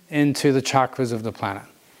into the chakras of the planet.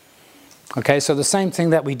 Okay, so the same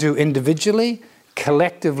thing that we do individually,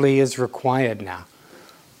 collectively is required now.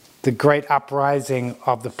 The great uprising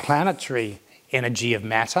of the planetary energy of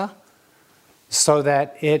matter so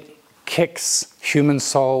that it kicks human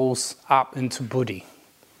souls up into Buddhi.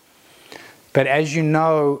 But as you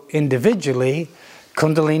know, individually,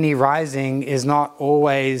 Kundalini rising is not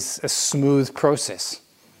always a smooth process.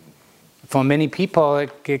 For many people,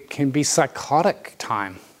 it can be psychotic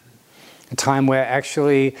time. A time where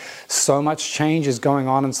actually so much change is going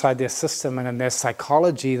on inside their system and in their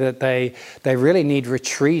psychology that they really need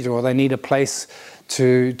retreat, or they need a place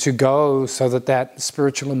to go so that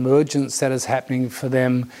spiritual emergence that is happening for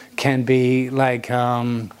them can be like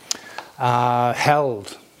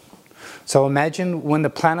held. So imagine when the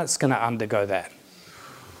planet's going to undergo that.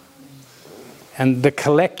 And the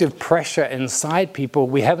collective pressure inside people,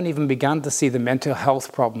 we haven't even begun to see the mental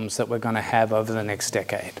health problems that we're going to have over the next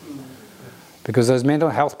decade. Because those mental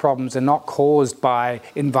health problems are not caused by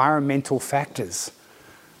environmental factors.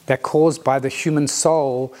 that caused by the human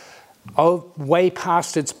soul way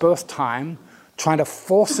past its birth time, trying to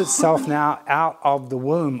force itself now out of the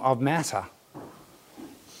womb of matter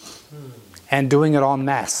and doing it en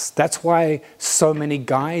masse. That's why so many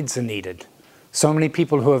guides are needed. So many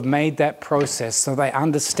people who have made that process, so they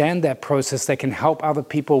understand that process, they can help other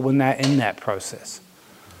people when they're in that process.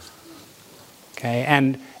 Okay,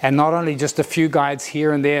 and not only just a few guides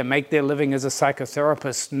here and there make their living as a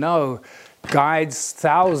psychotherapist, no, guides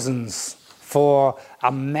thousands for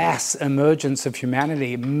a mass emergence of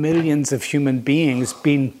humanity, millions of human beings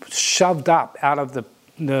being shoved up out of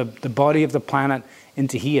the body of the planet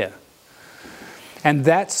into here. And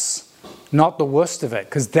that's not the worst of it,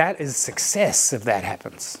 because that is success if that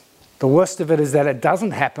happens. The worst of it is that it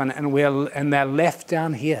doesn't happen and they're left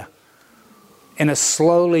down here in a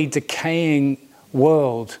slowly decaying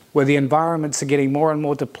world where the environments are getting more and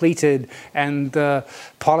more depleted and the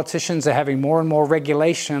politicians are having more and more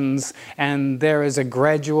regulations, and there is a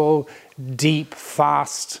gradual, deep,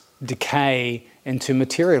 fast decay into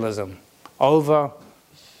materialism, over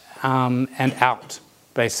and out,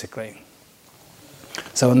 basically.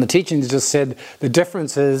 So in the teachings just said the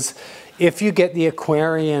difference is if you get the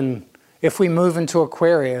Aquarian, if we move into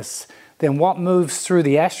Aquarius, then what moves through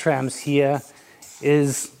the ashrams here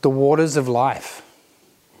is the waters of life.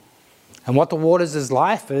 And what the waters of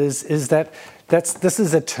life is that this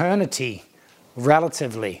is eternity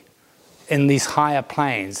relatively in these higher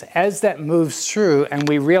planes. As that moves through and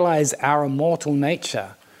we realize our immortal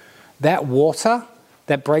nature, that water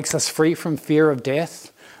that breaks us free from fear of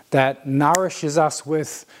death, that nourishes us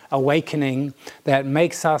with awakening, that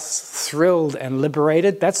makes us thrilled and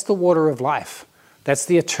liberated, that's the water of life. That's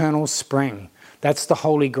the eternal spring. That's the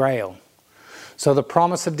Holy Grail. So the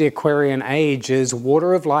promise of the Aquarian age is,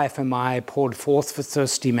 water of life am I, poured forth for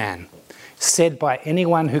thirsty man. Said by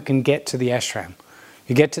anyone who can get to the ashram.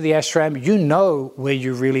 You get to the ashram, you know where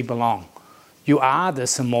you really belong. You are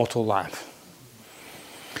this immortal life.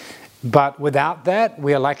 But without that,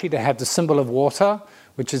 we are likely to have the symbol of water,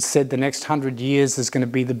 which is said the next 100 years is going to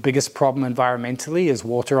be the biggest problem environmentally, is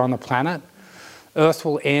water on the planet. Earth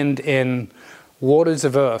will end in waters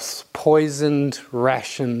of earth, poisoned,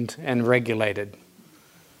 rationed, and regulated.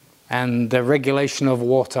 And the regulation of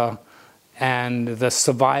water and the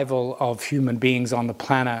survival of human beings on the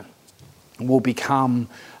planet will become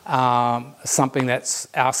something that's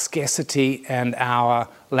our scarcity and our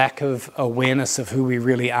lack of awareness of who we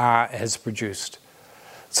really are has produced.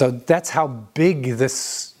 So that's how big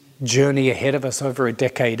this journey ahead of us over a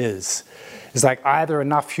decade is. It's like either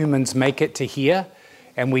enough humans make it to here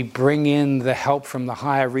and we bring in the help from the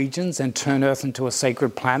higher regions and turn Earth into a sacred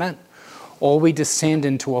planet, or we descend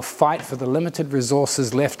into a fight for the limited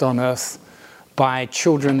resources left on Earth by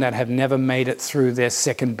children that have never made it through their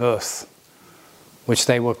second birth, which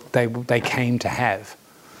they came to have.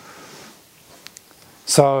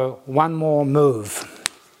 So one more move.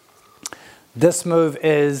 This move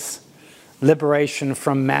is liberation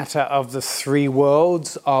from matter of the three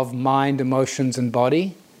worlds of mind, emotions, and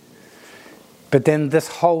body. But then this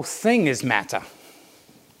whole thing is matter.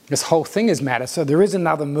 This whole thing is matter. So there is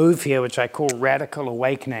another move here which I call radical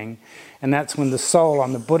awakening, and that's when the soul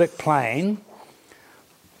on the Buddhic plane,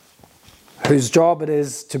 whose job it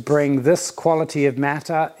is to bring this quality of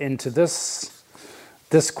matter into this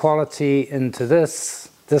quality into this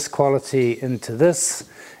quality into this,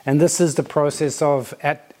 and this is the process of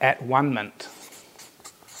at-one-ment.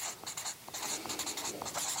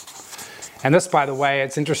 And this, by the way,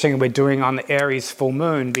 it's interesting we're doing on the Aries full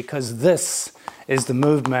moon, because this is the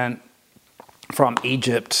movement from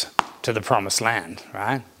Egypt to the Promised Land,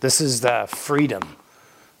 right? This is the freedom.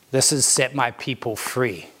 This is set my people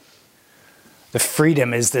free. The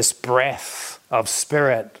freedom is this breath of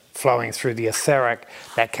spirit flowing through the etheric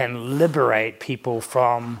that can liberate people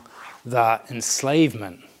from the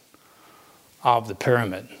enslavement of the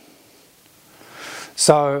pyramid.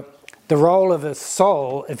 So the role of a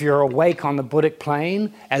soul, if you're awake on the Buddhic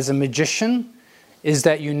plane as a magician, is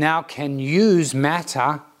that you now can use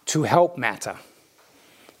matter to help matter.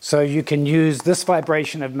 So you can use this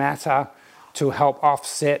vibration of matter to help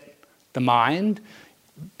offset the mind.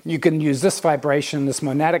 You can use this vibration, this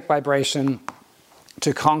monadic vibration,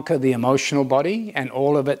 to conquer the emotional body and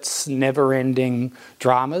all of its never-ending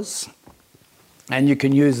dramas. And you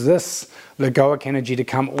can use this egoic energy to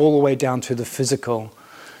come all the way down to the physical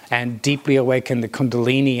and deeply awaken the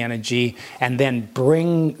Kundalini energy and then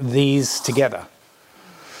bring these together.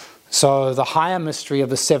 So the higher mystery of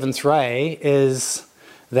the seventh ray is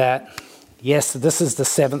that, yes, this is the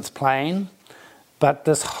seventh plane, but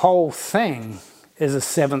this whole thing is a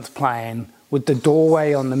seventh plane with the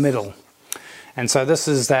doorway on the middle. And so this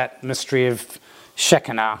is that mystery of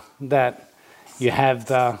Shekinah, that you have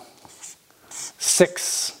the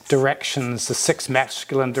 6 directions, the 6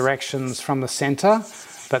 masculine directions from the center,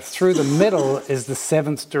 but through the middle is the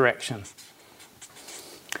 7th direction.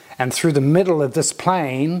 And through the middle of this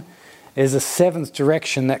plane is a 7th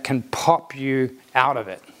direction that can pop you out of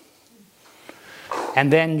it.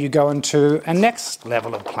 And then you go into a next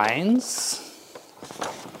level of planes,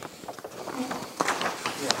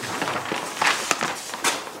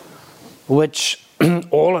 which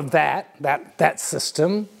all of that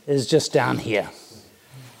system is just down here.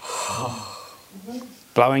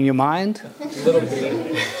 Blowing your mind? A little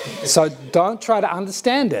bit. So don't try to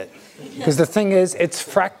understand it, because the thing is, it's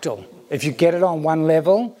fractal. If you get it on one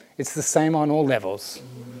level, it's the same on all levels.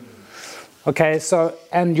 Okay, so,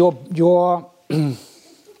 and your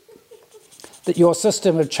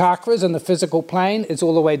system of chakras in the physical plane is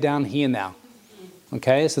all the way down here now.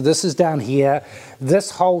 Okay, so this is down here.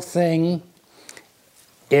 This whole thing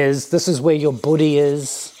this is where your buddhi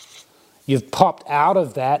is. You've popped out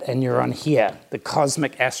of that and you're on here, the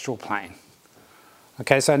cosmic astral plane.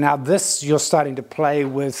 Okay, so now this, you're starting to play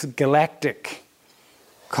with galactic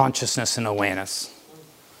consciousness and awareness.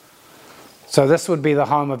 So this would be the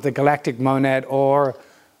home of the galactic monad, or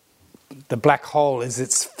the black hole is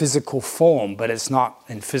its physical form, but it's not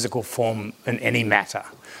in physical form in any matter.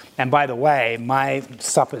 And by the way, my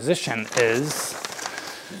supposition is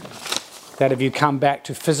that if you come back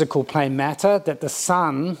to physical plane matter, that the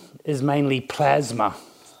sun is mainly plasma.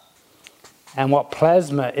 And what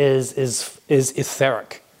plasma is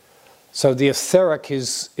etheric. So the etheric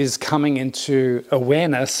is coming into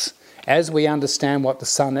awareness as we understand what the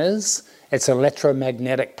sun is. It's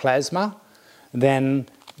electromagnetic plasma. Then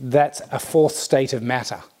that's a 4th state of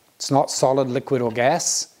matter. It's not solid, liquid, or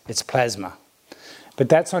gas. It's plasma. But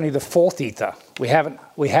that's only the 4th ether. We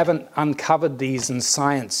haven't uncovered these in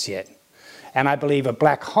science yet. And I believe a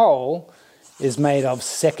black hole is made of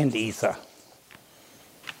 2nd ether.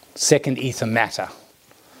 2nd ether matter.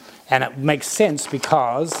 And it makes sense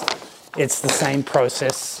because it's the same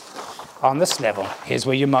process on this level. Here's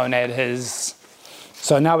where your monad is.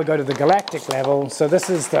 So now we go to the galactic level. So this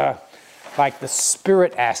is the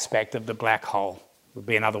spirit aspect of the black hole, would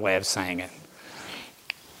be another way of saying it.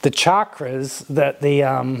 The chakras, the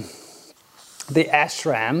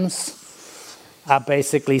ashrams, are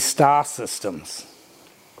basically star systems.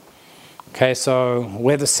 Okay, so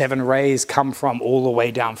where the 7 rays come from all the way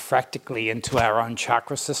down fractally into our own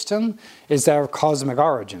chakra system is their cosmic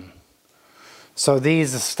origin. So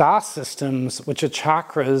these are star systems which are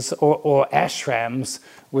chakras or ashrams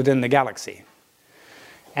within the galaxy.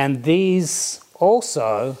 And these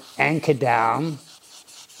also anchor down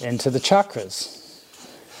into the chakras.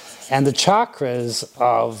 And the chakras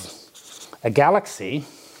of a galaxy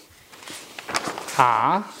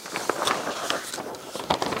are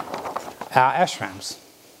our ashrams.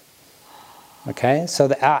 Okay, so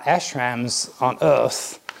our ashrams on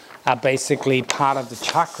Earth are basically part of the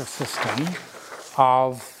chakra system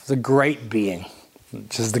of the great being,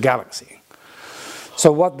 which is the galaxy.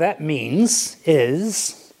 So what that means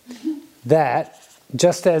is that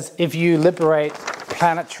just as if you liberate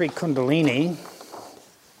planetary kundalini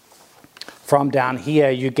from down here,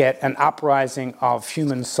 you get an uprising of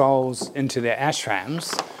human souls into their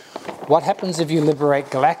ashrams. What happens if you liberate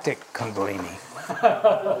galactic kundalini?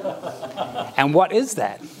 And what is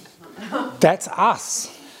that? That's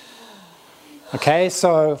us. Okay,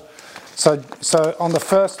 so on the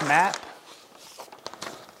first map,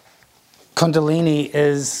 kundalini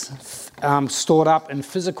is stored up in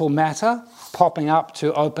physical matter, popping up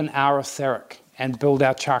to open our etheric and build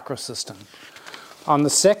our chakra system. On the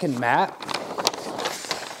second map,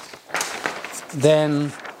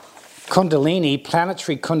 then kundalini,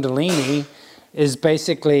 planetary kundalini, is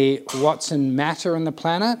basically what's in matter in the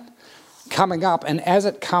planet coming up, and as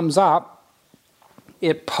it comes up,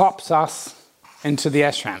 it pops us into the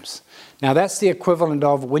ashrams. Now that's the equivalent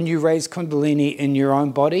of when you raise kundalini in your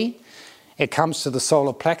own body, it comes to the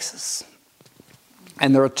solar plexus,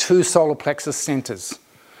 and there are 2 solar plexus centers.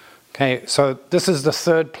 Okay, so this is the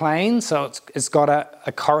 3rd plane, so it's got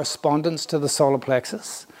a correspondence to the solar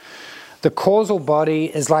plexus. The causal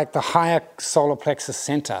body is like the higher solar plexus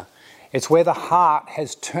center. It's where the heart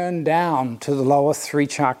has turned down to the lower 3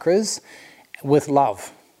 chakras with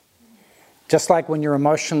love. Just like when you're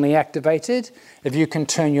emotionally activated, if you can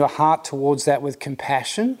turn your heart towards that with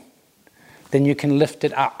compassion, then you can lift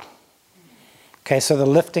it up. Okay, so the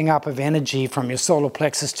lifting up of energy from your solar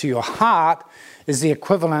plexus to your heart is the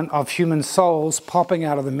equivalent of human souls popping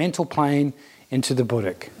out of the mental plane into the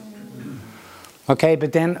Buddhic. Okay,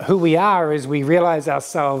 but then who we are is we realize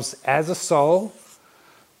ourselves as a soul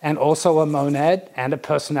and also a monad and a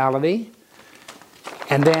personality.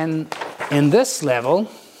 And then in this level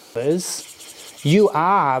is you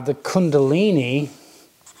are the kundalini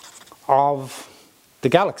of the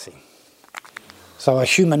galaxy. So a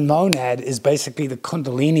human monad is basically the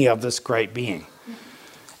kundalini of this great being.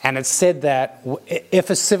 And it's said that if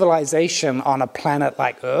a civilization on a planet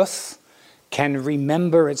like Earth can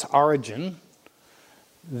remember its origin,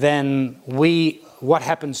 then what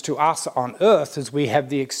happens to us on Earth is we have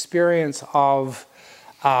the experience of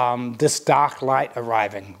this dark light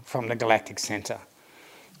arriving from the galactic center,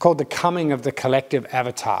 called the coming of the collective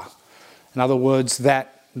avatar. In other words,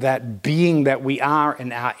 that being that we are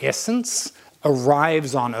in our essence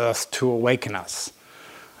arrives on Earth to awaken us.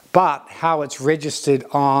 But how it's registered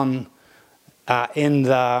in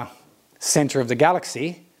the center of the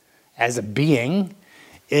galaxy as a being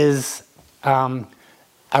is a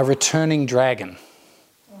returning dragon.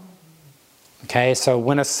 Okay, so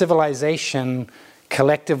when a civilization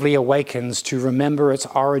collectively awakens to remember its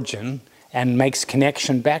origin and makes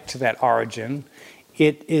connection back to that origin,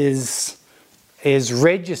 it is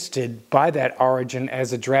registered by that origin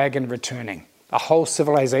as a dragon returning. A whole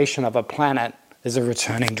civilization of a planet is a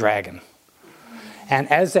returning dragon. And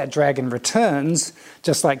as that dragon returns,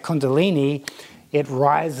 just like Kundalini, it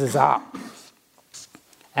rises up.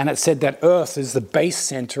 And it said that Earth is the base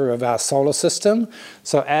center of our solar system.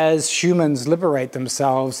 So as humans liberate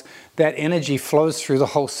themselves, that energy flows through the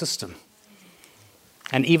whole system.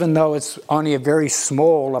 And even though it's only a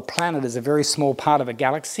planet is a very small part of a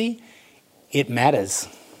galaxy, it matters.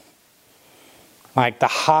 Like the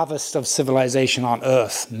harvest of civilization on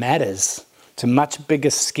Earth matters to much bigger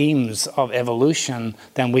schemes of evolution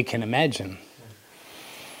than we can imagine.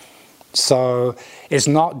 So we're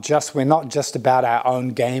not just about our own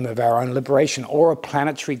game of our own liberation or a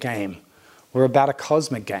planetary game. We're about a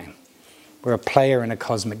cosmic game. We're a player in a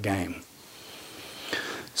cosmic game.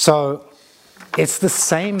 So it's the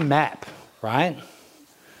same map, right?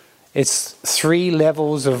 It's 3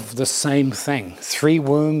 levels of the same thing, 3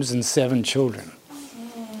 wombs and 7 children.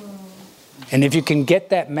 And if you can get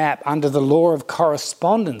that map under the law of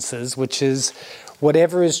correspondences, which is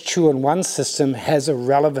whatever is true in one system has a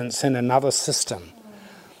relevance in another system,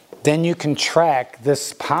 then you can track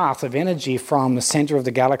this path of energy from the center of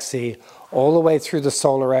the galaxy all the way through the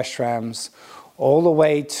solar ashrams, all the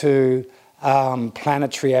way to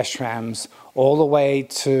planetary ashrams, all the way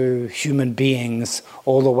to human beings,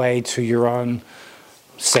 all the way to your own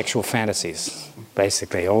sexual fantasies,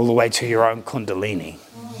 basically, all the way to your own kundalini.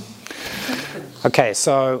 Okay,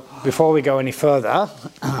 so before we go any further,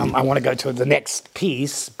 I want to go to the next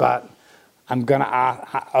piece, but I'm going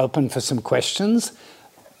to open for some questions.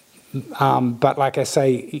 But like I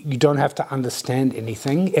say, you don't have to understand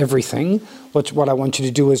everything. What I want you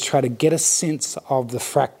to do is try to get a sense of the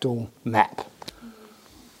fractal map.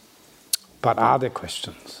 But are there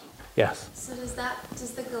questions? Yes? So does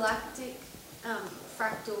the galactic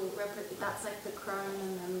fractal represent, that's like the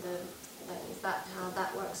crone and then is that how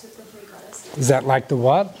that works with the 3 goddesses? Is that like the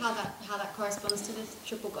what? How that corresponds to the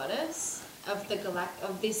triple goddess of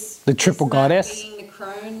this the triple this map goddess being the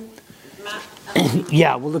crone map.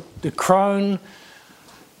 Yeah, well the crone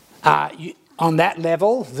on that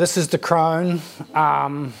level, this is the crone,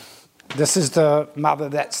 this is the mother,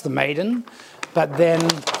 that's the maiden. But then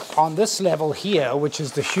on this level here, which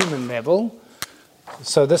is the human level,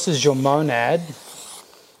 so this is your monad,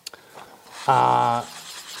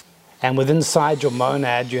 and inside your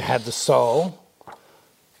monad you have the soul,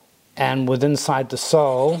 and inside the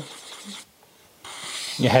soul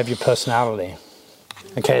you have your personality.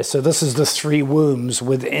 Okay, so this is the 3 wombs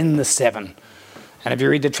within the 7. And if you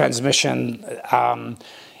read the transmission,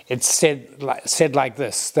 it's said like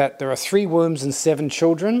this, that there are 3 wombs and 7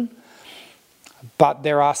 children, but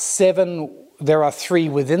there are 3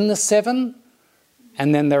 within the 7,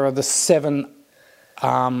 and then there are the 7,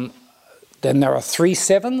 then there are 3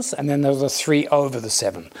 sevens, and then there are the 3 over the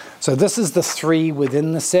 7. So this is the 3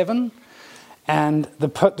 within the 7, and the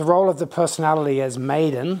role of the personality as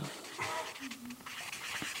maiden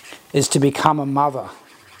is to become a mother.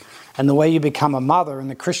 And the way you become a mother, in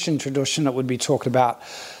the Christian tradition, it would be talked about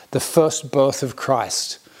the first birth of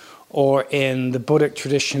Christ. Or in the Buddhic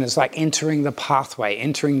tradition, it's like entering the pathway,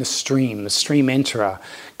 entering the stream enterer.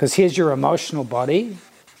 Because here's your emotional body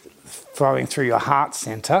flowing through your heart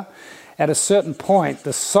center. At a certain point,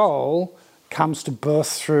 the soul comes to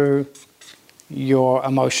birth through your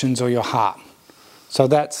emotions or your heart. So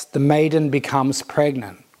that's the maiden becomes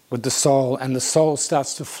pregnant with the soul, and the soul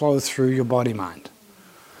starts to flow through your body mind.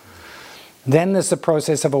 Then there's the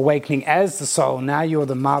process of awakening as the soul. Now you're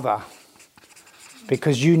the mother,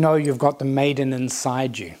 because you know you've got the maiden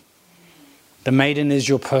inside you. The maiden is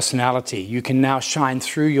your personality. You can now shine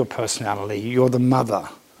through your personality. You're the mother.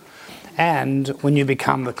 And when you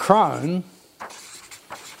become the crone,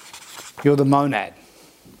 you're the monad.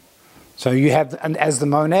 So you have, and as the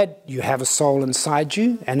monad, you have a soul inside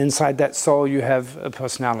you, and inside that soul you have a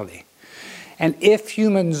personality. And if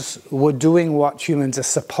humans were doing what humans are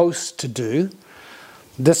supposed to do,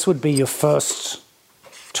 this would be your first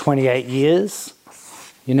 28 years,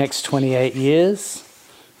 your next 28 years,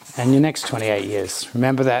 and your next 28 years.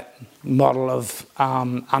 Remember that model of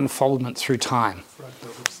unfoldment through time.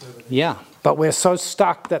 Yeah, but we're so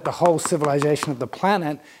stuck that the whole civilization of the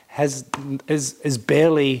planet is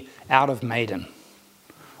barely out of maiden,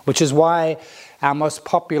 which is why our most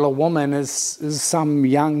popular woman is some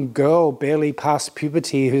young girl barely past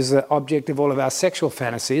puberty who's the object of all of our sexual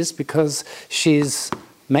fantasies, because she's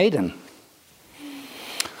maiden.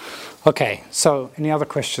 Okay, so any other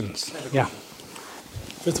questions? Yeah.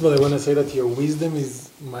 First of all, I want to say that your wisdom is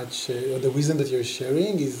much, or the wisdom that you're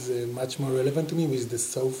sharing is much more relevant to me with the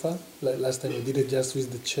sofa. Like last time you did it just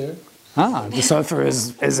with the chair. Ah, the sofa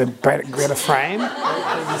is a better frame.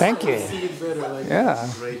 Thank you. See it better, like Yeah,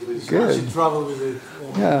 you good. should travel with it.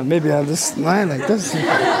 Yeah, maybe I'll just lie like this.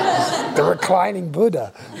 The reclining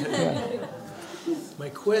Buddha. Yeah. My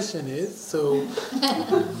question is, so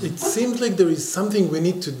it seems like there is something we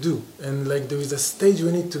need to do, and like there is a stage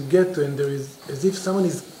we need to get to, and there is, as if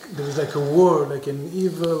there is like a war, like an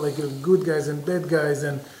evil, like a good guys and bad guys,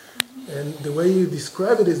 and the way you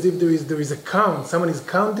describe it is if there is a count, someone is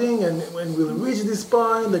counting, and when we'll reach this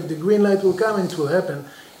point, like the green light will come and it will happen.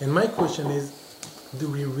 And my question is, do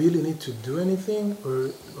we really need to do anything, or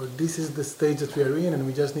this is the stage that we are in and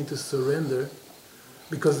we just need to surrender?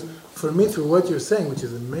 Because for me, through what you're saying, which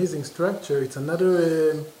is amazing structure, it's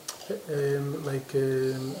another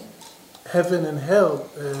heaven and hell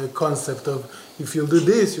concept of if you'll do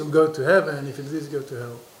this, you'll go to heaven, if you do this, you go to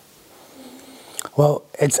hell. Well,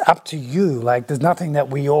 it's up to you. Like, there's nothing that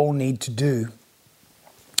we all need to do.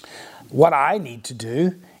 What I need to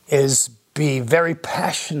do is be very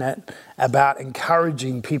passionate about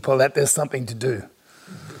encouraging people that there's something to do.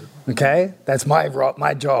 Okay? That's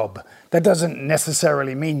my job. That doesn't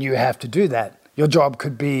necessarily mean you have to do that. Your job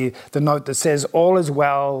could be the note that says, all is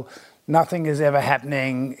well, nothing is ever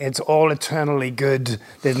happening, it's all eternally good,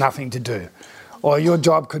 there's nothing to do. Or your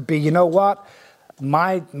job could be, you know what?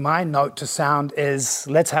 My note to sound is,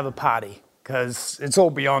 let's have a party, because it's all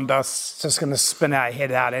beyond us, it's just going to spin our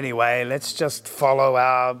head out anyway, let's just follow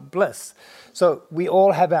our bliss. So we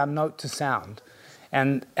all have our note to sound.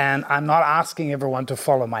 And I'm not asking everyone to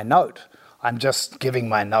follow my note, I'm just giving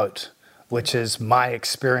my note, which is my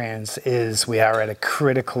experience is we are at a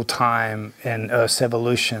critical time in Earth's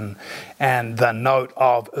evolution, and the note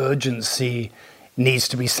of urgency needs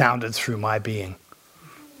to be sounded through my being.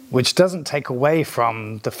 Which doesn't take away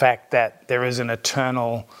from the fact that there is an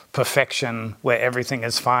eternal perfection where everything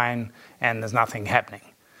is fine and there's nothing happening.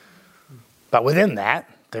 But within that,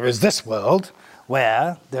 there is this world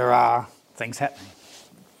where there are things happening.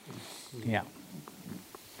 Yeah.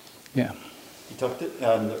 Yeah. You talked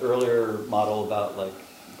on the earlier model about like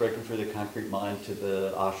breaking through the concrete mind to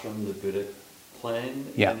the ashram, the Buddhic plane.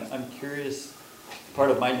 Yeah. And I'm curious,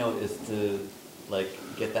 part of my note is to like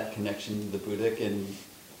get that connection to the Buddhic and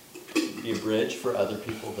be a bridge for other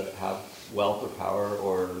people that have wealth or power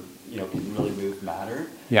or, you know, can really move matter.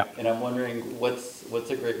 Yeah. And I'm wondering what's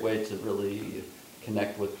a great way to really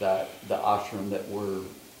connect with that, the ashram that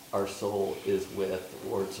our soul is with,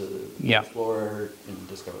 or to explore and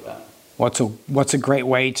discover that. What's a great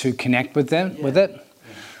way to connect with them, with it? Yeah.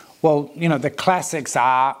 Well, you know, the classics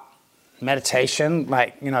are meditation,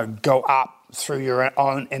 like, you know, go up through your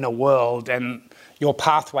own inner world, and your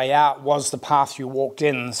pathway out was the path you walked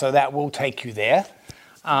in, so that will take you there.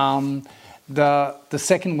 The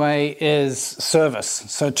second way is service.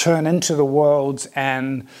 So turn into the world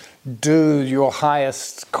and do your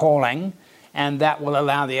highest calling, and that will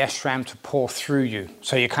allow the ashram to pour through you.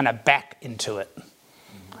 So you're kind of back into it.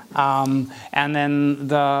 And then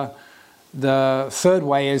the third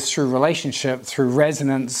way is through relationship, through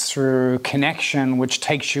resonance, through connection, which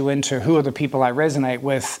takes you into who are the people I resonate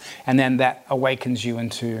with, and then that awakens you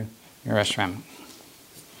into your ashram.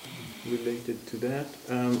 Related to that,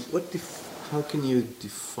 how can you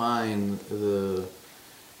define the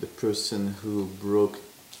person who broke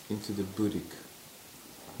into the Buddhic?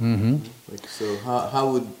 Mm-hmm. Like, so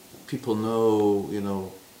how would people know, you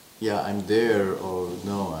know, yeah, I'm there, or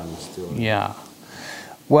no, I'm still... Yeah.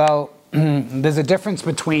 Well, there's a difference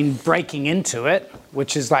between breaking into it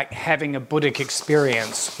which is like having a Buddhic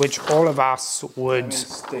experience, which all of us would... I mean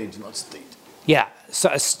stage, not state. Yeah,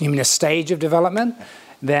 so you mean a stage of development?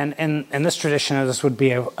 Then in this tradition, this would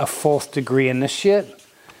be a fourth degree initiate.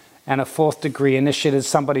 And a fourth degree initiate is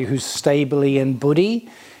somebody who's stably in Buddhi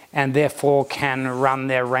and therefore can run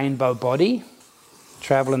their rainbow body,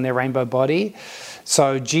 travel in their rainbow body.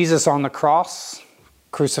 So Jesus on the cross,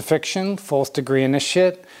 crucifixion, fourth degree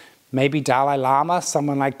initiate, maybe Dalai Lama,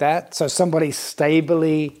 someone like that. So somebody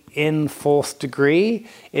stably in fourth degree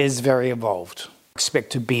is very evolved.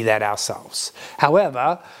 Expect to be that ourselves.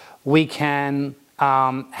 However, we can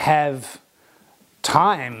have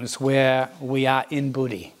times where we are in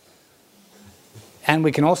Buddhi. And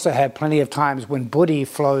we can also have plenty of times when Buddhi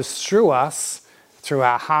flows through us, through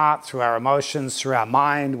our heart, through our emotions, through our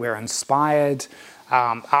mind. We're inspired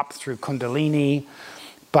up through Kundalini.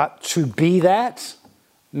 But to be that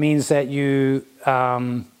means that you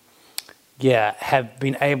have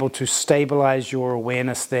been able to stabilize your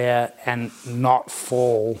awareness there and not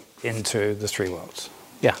fall into the three worlds.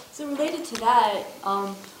 Yeah. So related to that,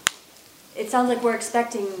 it sounds like we're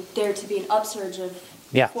expecting there to be an upsurge of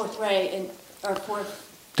fourth ray or fourth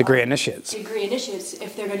degree initiates. Degree initiates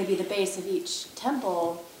if they're going to be the base of each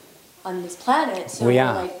temple on this planet. So we we're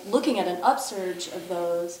are like looking at an upsurge of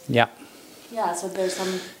those. Yeah. Yeah. So there's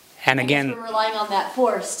some. And I again, guess we're relying on that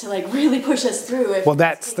force to like really push us through. If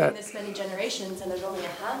that's taken this many generations and there's only a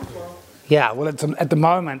handful. Yeah. Well, at the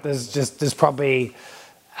moment there's probably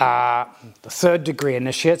the third degree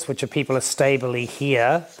initiates, which are people are stably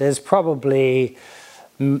here. There's probably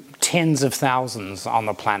tens of thousands on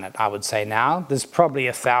the planet, I would say now. There's probably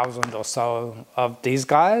 1,000 or so of these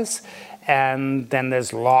guys, and then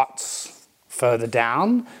there's lots further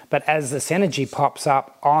down. But as this energy pops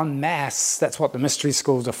up en masse, that's what the mystery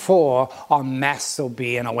schools are for, en masse there'll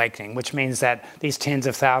be an awakening, which means that these tens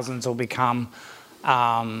of thousands will become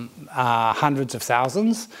hundreds of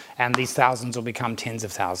thousands, and these thousands will become tens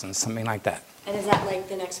of thousands, something like that. And is that like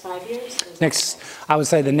the next 5 years? I would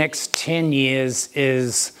say the next 10 years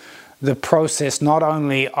is the process not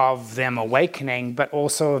only of them awakening, but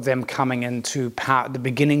also of them coming into power, the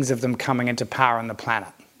beginnings of them coming into power on the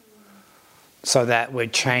planet. So that we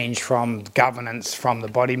change from governance from the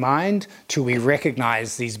body-mind to we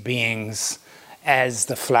recognize these beings as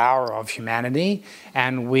the flower of humanity,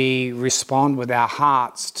 and we respond with our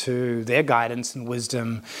hearts to their guidance and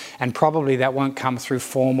wisdom, and probably that won't come through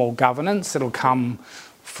formal governance, it'll come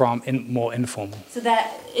from more informal. So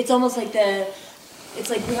that it's almost like it's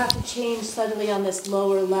like we have to change subtly on this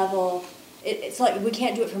lower level. It's like we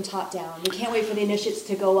can't do it from top down. We can't wait for the initiates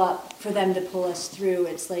to go up for them to pull us through.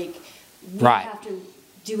 It's like we have to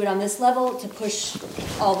do it on this level to push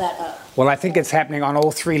all that up. Well, I think it's happening on all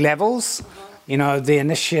three levels. You know, the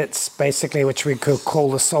initiates, basically, which we could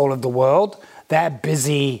call the soul of the world, they're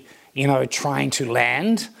busy, you know, trying to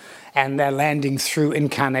land. And they're landing through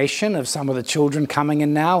incarnation of some of the children coming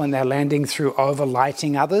in now, and they're landing through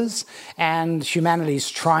overlighting others. And humanity's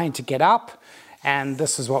trying to get up, and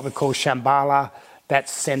this is what we call Shambhala.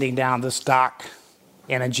 That's sending down this dark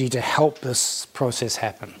energy to help this process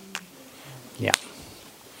happen. Yeah.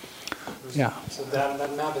 Yeah. So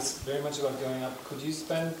that map is very much about going up. Could you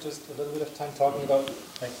spend just a little bit of time talking about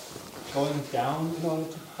like going down in order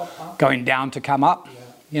to pop up? Going down to come up? Yeah.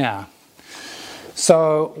 Yeah.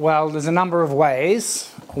 So, well, there's a number of ways.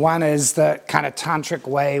 One is the kind of tantric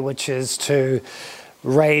way, which is to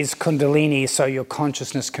raise Kundalini so your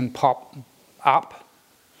consciousness can pop up.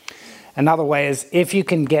 Another way is if you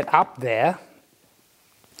can get up there,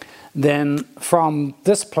 then from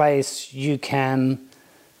this place you can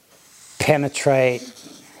penetrate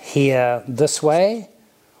here this way,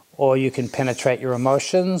 or you can penetrate your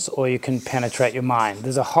emotions, or you can penetrate your mind.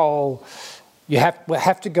 There's a whole... we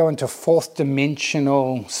have to go into fourth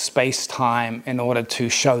dimensional space-time in order to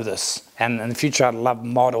show this. And in the future, I'd love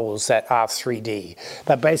models that are 3D.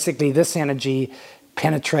 But basically, this energy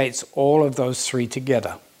penetrates all of those three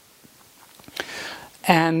together.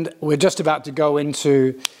 And we're just about to go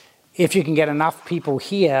into, if you can get enough people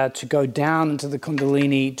here to go down into the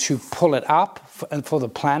Kundalini to pull it up for the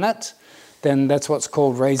planet, then that's what's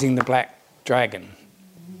called raising the black dragon.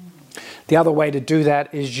 The other way to do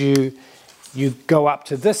that is you go up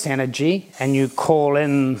to this energy and you call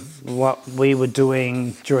in what we were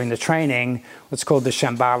doing during the training, what's called the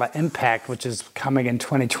Shambhala Impact, which is coming in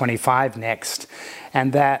 2025 next.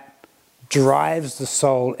 And that drives the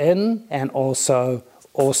soul in and also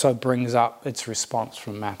brings up its response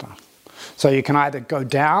from matter. So you can either go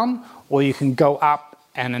down or you can go up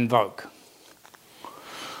and invoke.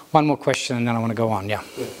 One more question and then I want to go on, yeah.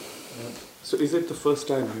 So is it the first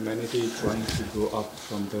time humanity trying to go up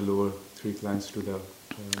from the lower straight lines to the...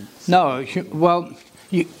 No, well,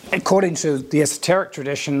 according to the esoteric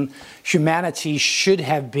tradition, humanity should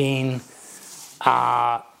have been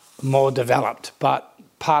more developed, but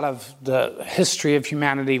part of the history of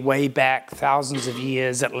humanity way back thousands of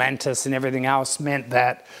years, Atlantis and everything else, meant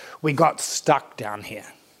that we got stuck down here.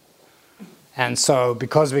 And so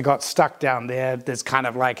because we got stuck down there, there's kind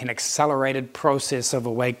of like an accelerated process of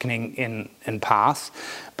awakening in path.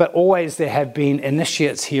 But always there have been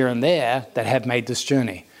initiates here and there that have made this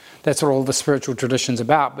journey. That's what all the spiritual traditions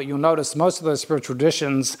about. But you'll notice most of those spiritual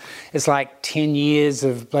traditions is like 10 years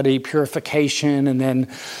of bloody purification, and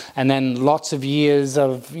then lots of years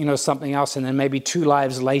of something else, and then maybe 2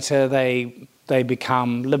 lives later they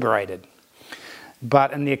become liberated.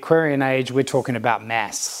 But in the Aquarian age, we're talking about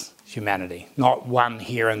mass humanity, not one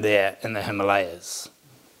here and there in the Himalayas.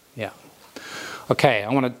 Yeah. Okay,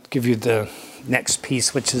 I want to give you the next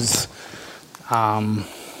piece, which is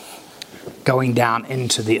going down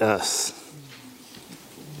into the earth.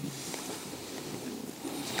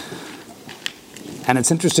 And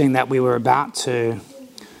it's interesting that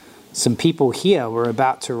some people here were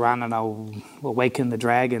about to run an Awaken the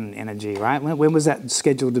Dragon energy, right? When was that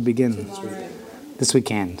scheduled to begin? This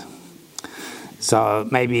weekend. So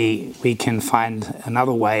maybe we can find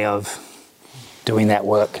another way of doing that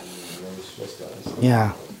work.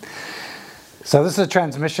 Yeah. So this is a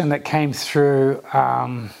transmission that came through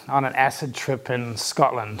on an acid trip in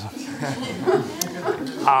Scotland.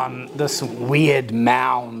 On this weird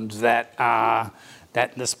mound that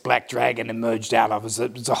this black dragon emerged out of.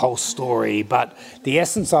 It's a whole story, but the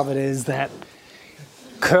essence of it is that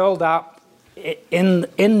curled up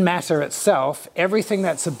in matter itself, everything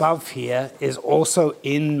that's above here is also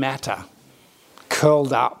in matter,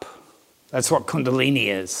 curled up. That's what Kundalini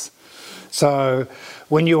is. So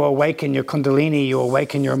when you awaken your Kundalini, you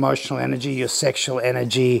awaken your emotional energy, your sexual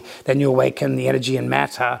energy, then you awaken the energy in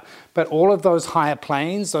matter. But all of those higher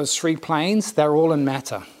planes, those 3 planes, they're all in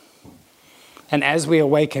matter. And as we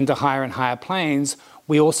awaken to higher and higher planes,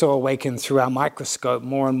 we also awaken through our microscope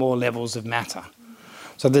more and more levels of matter.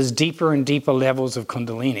 So there's deeper and deeper levels of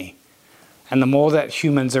Kundalini. And the more that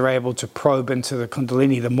humans are able to probe into the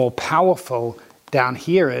Kundalini, the more powerful down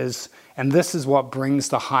here is. And this is what brings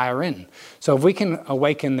the higher in. So if we can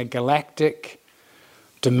awaken the galactic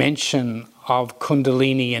dimension of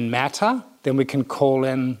Kundalini in matter, then we can call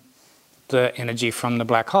in the energy from the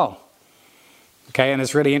black hole. Okay, and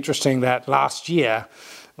it's really interesting that last year,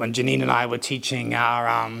 when Janine and I were teaching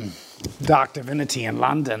our Dark Divinity in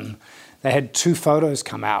London, they had 2 photos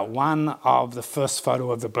come out. One of the first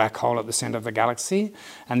photo of the black hole at the center of the galaxy,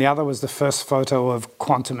 and the other was the first photo of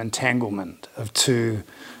quantum entanglement of 2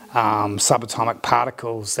 subatomic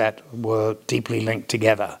particles that were deeply linked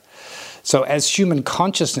together. So as human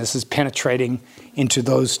consciousness is penetrating into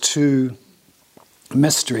those 2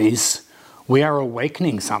 mysteries, we are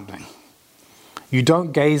awakening something. You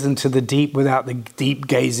don't gaze into the deep without the deep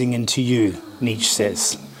gazing into you, Nietzsche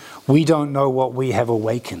says. We don't know what we have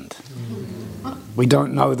awakened. We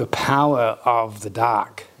don't know the power of the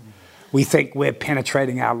dark. We think we're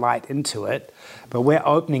penetrating our light into it, but we're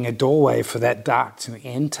opening a doorway for that dark to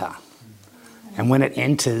enter. And when it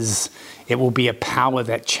enters, it will be a power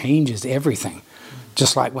that changes everything.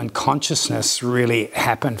 Just like when consciousness really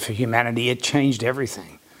happened for humanity, it changed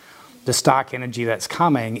everything. This dark energy that's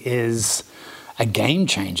coming is a game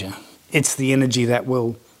changer. It's the energy that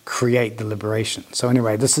will create the liberation. So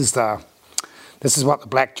anyway, this is what the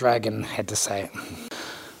black dragon had to say.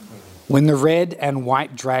 When the red and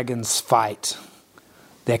white dragons fight,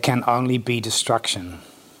 there can only be destruction.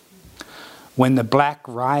 When the black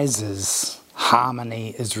rises,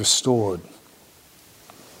 harmony is restored.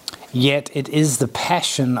 Yet it is the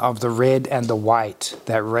passion of the red and the white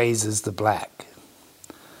that raises the black.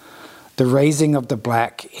 The raising of the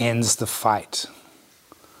black ends the fight.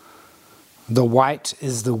 The white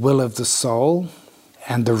is the will of the soul,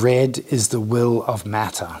 and the red is the will of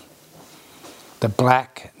matter. The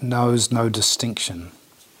black knows no distinction.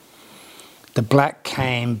 The black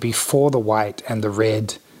came before the white and the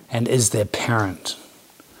red, and is their parent.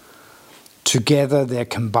 Together their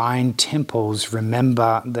combined temples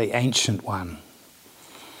remember the Ancient One.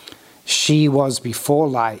 She was before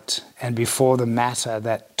light and before the matter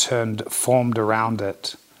that formed around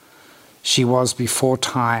it. She was before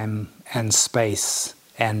time and space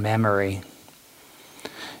and memory.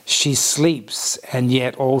 She sleeps, and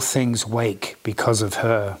yet all things wake because of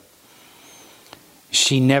her.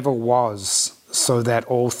 She never was, so that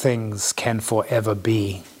all things can forever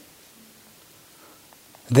be.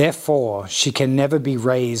 Therefore, she can never be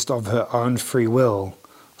raised of her own free will,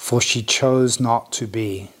 for she chose not to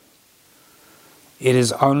be. It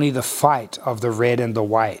is only the fight of the red and the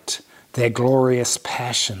white, their glorious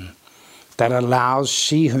passion, that allows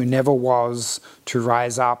she who never was to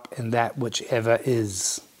rise up in that which ever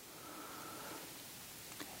is.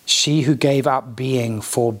 She who gave up being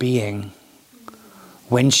for being,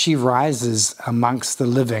 when she rises amongst the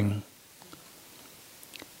living,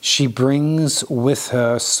 she brings with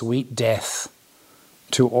her sweet death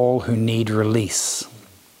to all who need release.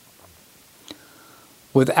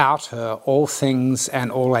 Without her, all things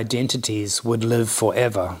and all identities would live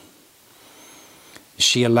forever.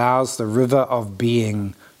 She allows the river of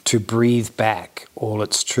being to breathe back all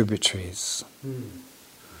its tributaries.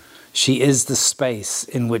 She is the space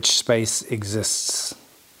in which space exists.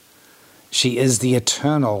 She is the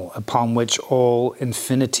eternal upon which all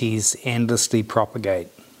infinities endlessly propagate.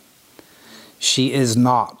 She is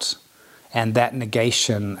not, and that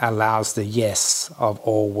negation allows the yes of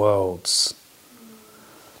all worlds.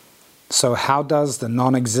 So how does the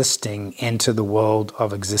non-existing enter the world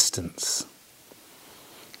of existence?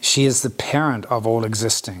 She is the parent of all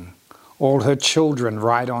existing. All her children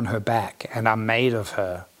ride on her back and are made of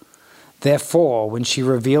her. Therefore, when she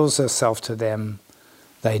reveals herself to them,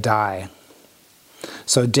 they die.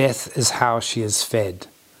 So death is how she is fed.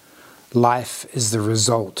 Life is the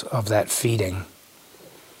result of that feeding.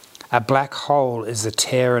 A black hole is a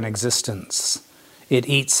tear in existence. It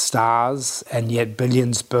eats stars, and yet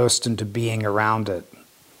billions burst into being around it.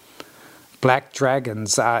 Black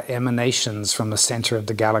dragons are emanations from the center of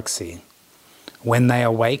the galaxy. When they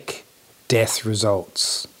awake, death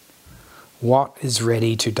results. What is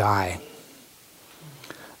ready to die?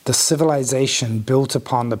 The civilization built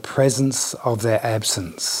upon the presence of their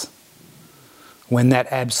absence. When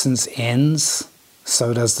that absence ends,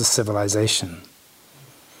 so does the civilization.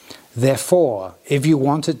 Therefore, if you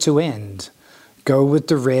want it to end, go with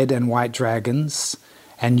the red and white dragons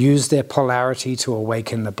and use their polarity to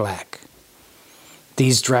awaken the black.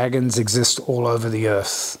 These dragons exist all over the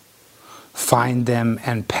earth. Find them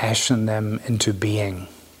and passion them into being.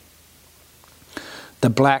 The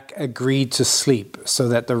black agreed to sleep so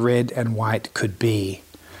that the red and white could be.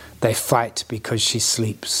 They fight because she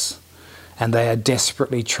sleeps, and they are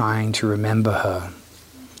desperately trying to remember her.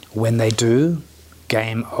 When they do,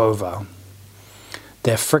 game over.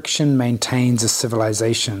 Their friction maintains a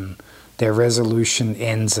civilization. Their resolution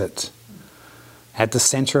ends it. At the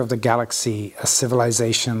center of the galaxy, a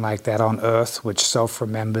civilization like that on Earth, which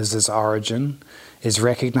self-remembers its origin, is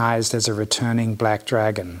recognized as a returning black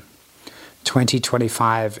dragon.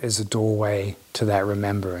 2025 is a doorway to that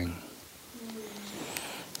remembering.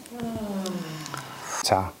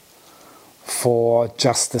 For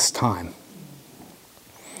just this time.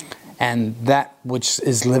 And that which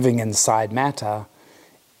is living inside matter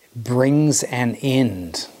brings an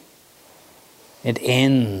end. It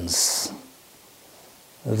ends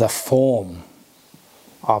the form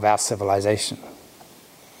of our civilization.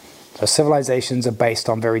 So civilizations are based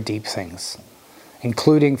on very deep things,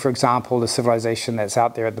 including, for example, the civilization that's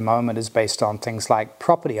out there at the moment is based on things like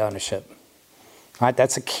property ownership. Right?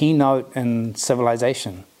 That's a keynote in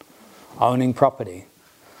civilization, owning property.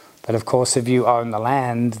 But of course, if you own the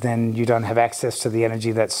land, then you don't have access to the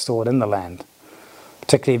energy that's stored in the land,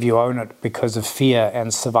 particularly if you own it because of fear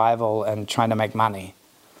and survival and trying to make money.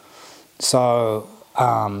 So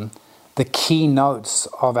the key notes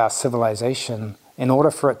of our civilization, in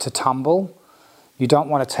order for it to tumble, you don't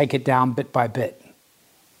want to take it down bit by bit.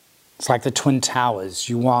 It's like the Twin Towers.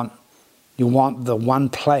 You want the one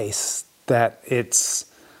place that its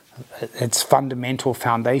fundamental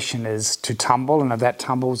foundation is to tumble, and if that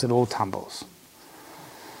tumbles, it all tumbles.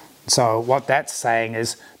 So what that's saying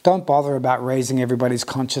is, don't bother about raising everybody's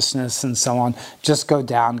consciousness and so on. Just go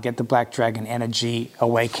down, get the black dragon energy,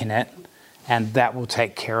 awaken it, and that will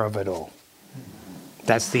take care of it all.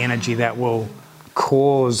 That's the energy that will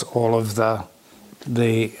cause all of the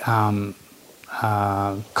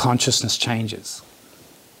consciousness changes.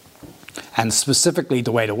 And specifically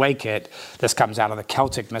the way to wake it, this comes out of the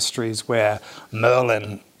Celtic mysteries where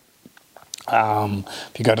Merlin,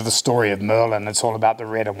 if you go to the story of Merlin, it's all about the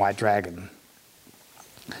red and white dragon.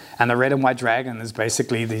 And the red and white dragon is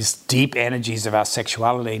basically these deep energies of our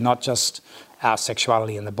sexuality, not just our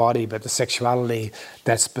sexuality in the body, but the sexuality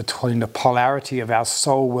that's between the polarity of our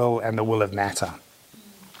soul will and the will of matter.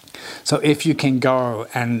 So if you can go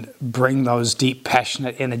and bring those deep,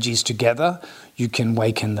 passionate energies together, you can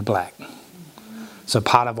waken the black. So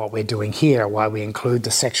part of what we're doing here, why we include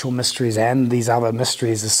the sexual mysteries and these other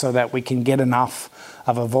mysteries, is so that we can get enough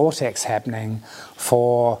of a vortex happening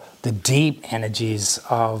for the deep energies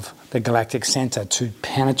of the galactic center to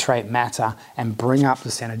penetrate matter and bring up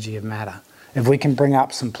this energy of matter. If we can bring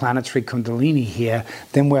up some planetary kundalini here,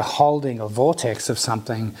 then we're holding a vortex of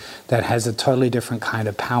something that has a totally different kind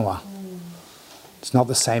of power. It's not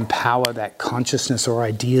the same power that consciousness or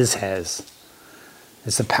ideas has.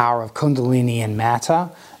 It's the power of kundalini and matter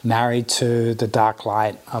married to the dark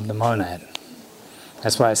light of the monad.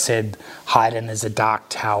 That's why I said Haydn is a dark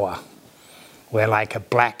tower. We're like a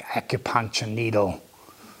black acupuncture needle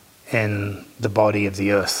in the body of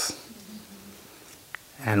the earth.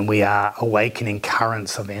 And we are awakening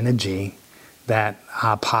currents of energy that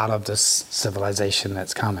are part of this civilization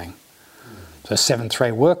that's coming. So seventh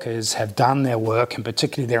ray workers have done their work, and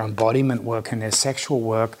particularly their embodiment work and their sexual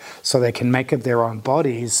work, so they can make of their own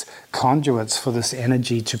bodies conduits for this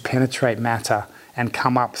energy to penetrate matter and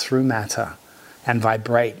come up through matter and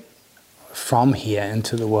vibrate from here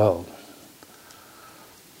into the world.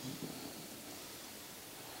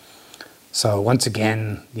 So once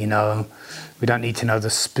again, you know, we don't need to know the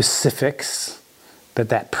specifics, but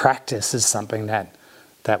that practice is something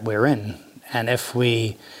that we're in. And if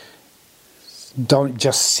we don't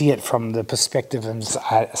just see it from the perspective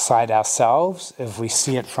inside ourselves, if we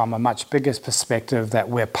see it from a much bigger perspective that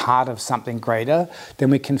we're part of something greater, then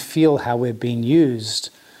we can feel how we're being used,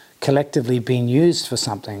 collectively being used for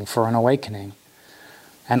something, for an awakening.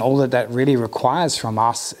 And all that really requires from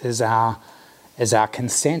us is our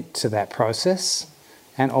consent to that process,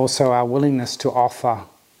 and also our willingness to offer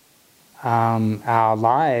our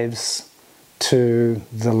lives to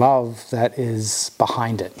the love that is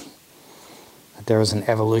behind it. There is an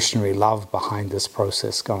evolutionary love behind this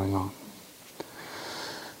process going on.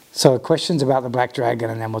 So questions about the Black Dragon,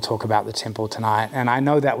 and then we'll talk about the temple tonight. And I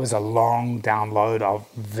know that was a long download of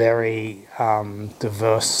very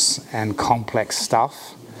diverse and complex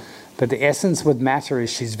stuff. But the essence with matter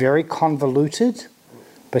is she's very convoluted,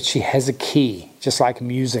 but she has a key, just like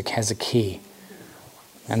music has a key.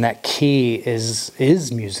 And that key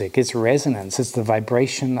is music, it's resonance, it's the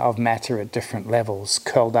vibration of matter at different levels,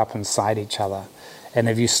 curled up inside each other. And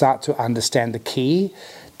if you start to understand the key,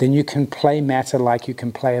 then you can play matter like you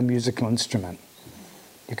can play a musical instrument.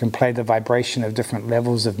 You can play the vibration of different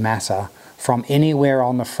levels of matter from anywhere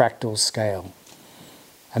on the fractal scale.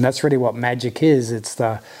 And that's really what magic is. It's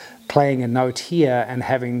the playing a note here and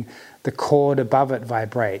having the chord above it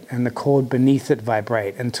vibrate and the chord beneath it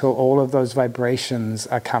vibrate until all of those vibrations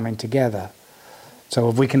are coming together. So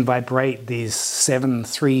if we can vibrate these 7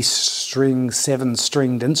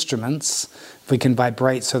 7-stringed instruments, if we can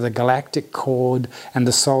vibrate so the galactic chord and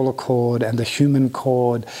the solar chord and the human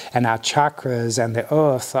chord and our chakras and the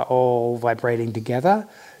earth are all vibrating together,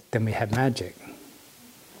 then we have magic.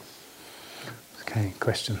 Okay,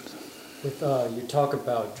 questions? With your talk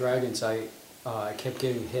about dragons, I kept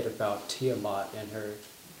getting hit about Tiamat and her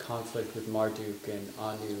conflict with Marduk and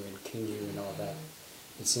Anu and Kingu and all that.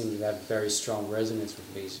 It seemed to have very strong resonance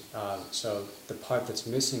with me. So the part that's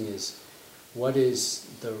missing is, what is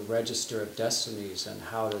the Register of Destinies and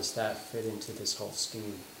how does that fit into this whole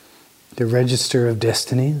scheme? The Register of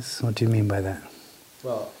Destinies? What do you mean by that?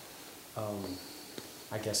 Well,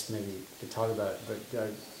 I guess maybe you could talk about it,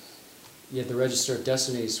 but yeah, the Register of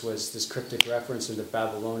Destinies was this cryptic reference in the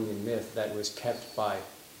Babylonian myth that was kept by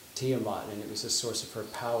Tiamat, and it was a source of her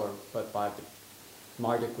power, but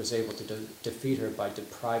Marduk was able to defeat her by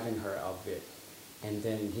depriving her of it. And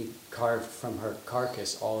then he carved from her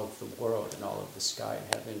carcass all of the world and all of the sky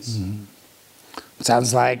and heavens. Mm-hmm.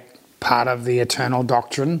 Sounds like part of the eternal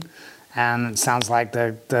doctrine, and it sounds like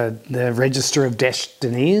the Register of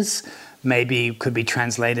Destinies maybe could be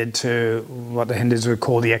translated to what the Hindus would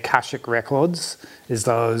call the Akashic records, is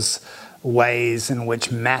those ways in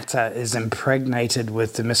which matter is impregnated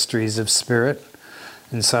with the mysteries of spirit.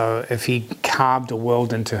 And so if he carved a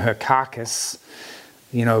world into her carcass,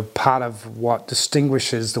 you know, part of what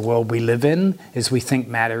distinguishes the world we live in is we think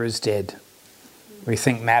matter is dead. We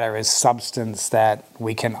think matter is substance that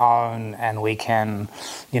we can own and we can,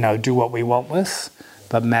 you know, do what we want with,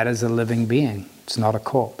 but matter's a living being. It's not a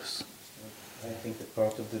corpse. I think that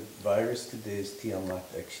part of the virus today is Tiamat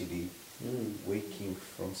actually waking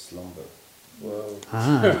from slumber. Whoa.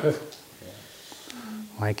 Ah.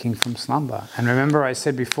 Waking from slumber. And remember I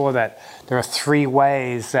said before that there are 3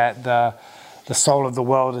 ways that the soul of the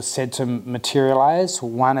world is said to materialize.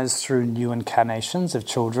 One is through new incarnations of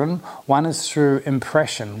children. One is through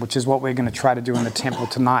impression, which is what we're going to try to do in the temple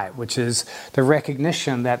tonight, which is the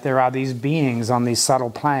recognition that there are these beings on these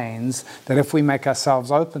subtle planes that if we make ourselves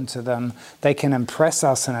open to them, they can impress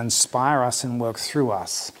us and inspire us and work through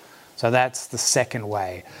us. So that's the second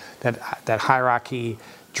way, that hierarchy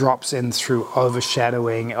drops in through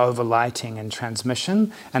overshadowing, overlighting, and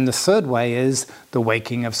transmission. And the third way is the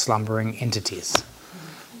waking of slumbering entities.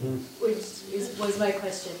 Which was my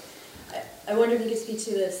question. I wonder if you could speak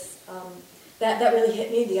to this. That really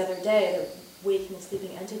hit me the other day, the waking and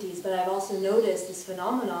sleeping entities, but I've also noticed this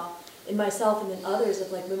phenomena in myself and in others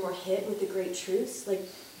of like when we're hit with the great truths, like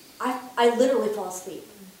I literally fall asleep.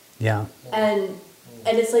 Yeah. And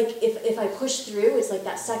it's like if I push through, it's like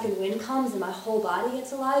that second wind comes and my whole body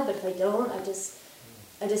gets alive, but if I don't, I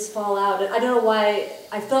just fall out. I don't know why.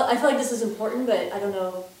 I feel like this is important, but I don't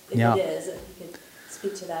know if it is. If you could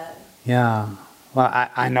speak to that. Yeah. Well,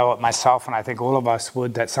 I know it myself, and I think all of us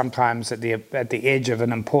would, that sometimes at the edge of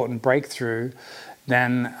an important breakthrough,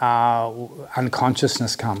 then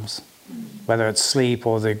unconsciousness comes, whether it's sleep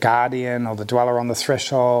or the guardian or the dweller on the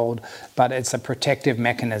threshold, but it's a protective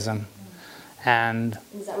mechanism. And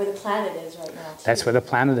is that where the planet is right now? Too? That's where the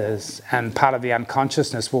planet is. And part of the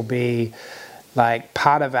unconsciousness will be, like,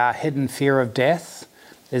 part of our hidden fear of death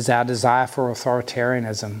is our desire for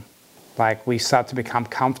authoritarianism. Like, we start to become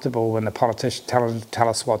comfortable when the politicians tell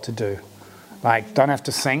us what to do. Like, don't have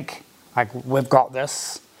to think. Like, we've got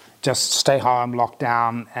this. Just stay home, lock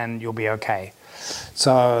down, and you'll be okay.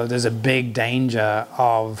 So there's a big danger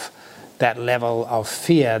of that level of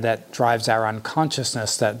fear that drives our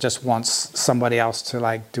unconsciousness that just wants somebody else to,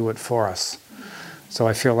 like, do it for us. So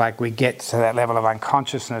I feel like we get to that level of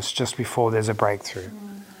unconsciousness just before there's a breakthrough.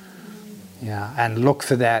 Yeah, and look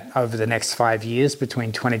for that over the next 5 years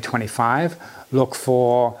between 2025. Look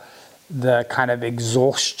for the kind of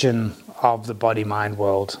exhaustion of the body-mind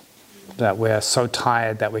world, that we're so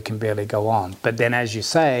tired that we can barely go on. But then, as you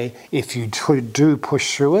say, if you do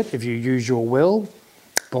push through it, if you use your will,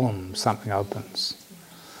 boom, something opens.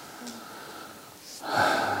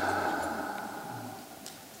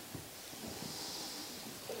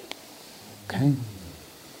 Okay.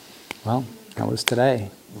 Well, that was today.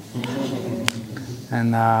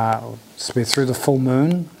 And so we're through the full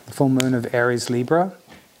moon of Aries Libra.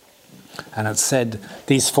 And it's said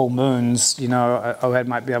these full moons, you know, Ohad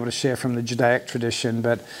might be able to share from the Judaic tradition,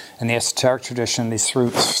 but in the esoteric tradition, these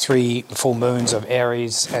three full moons of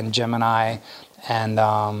Aries and Gemini and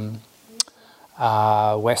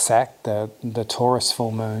Wesak, the Taurus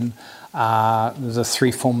full moon, the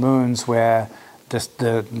three full moons where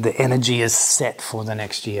the energy is set for the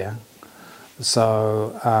next year.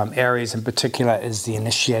 So Aries in particular is the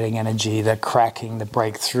initiating energy, the cracking, the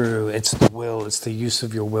breakthrough. It's the will, it's the use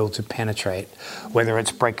of your will to penetrate. Whether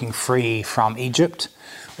it's breaking free from Egypt,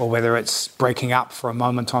 or whether it's breaking up for a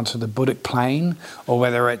moment onto the Buddhic plane, or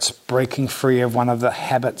whether it's breaking free of one of the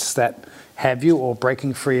habits that have you, or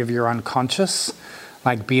breaking free of your unconscious.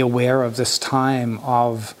 Like, be aware of this time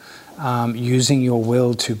of using your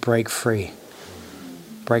will to break free.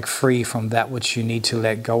 Break free from that which you need to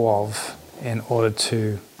let go of in order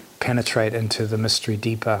to penetrate into the mystery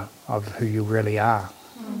deeper of who you really are.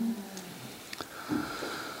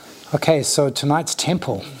 Okay, so tonight's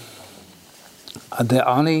temple. The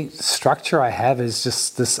only structure I have is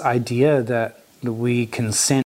just this idea that we can sense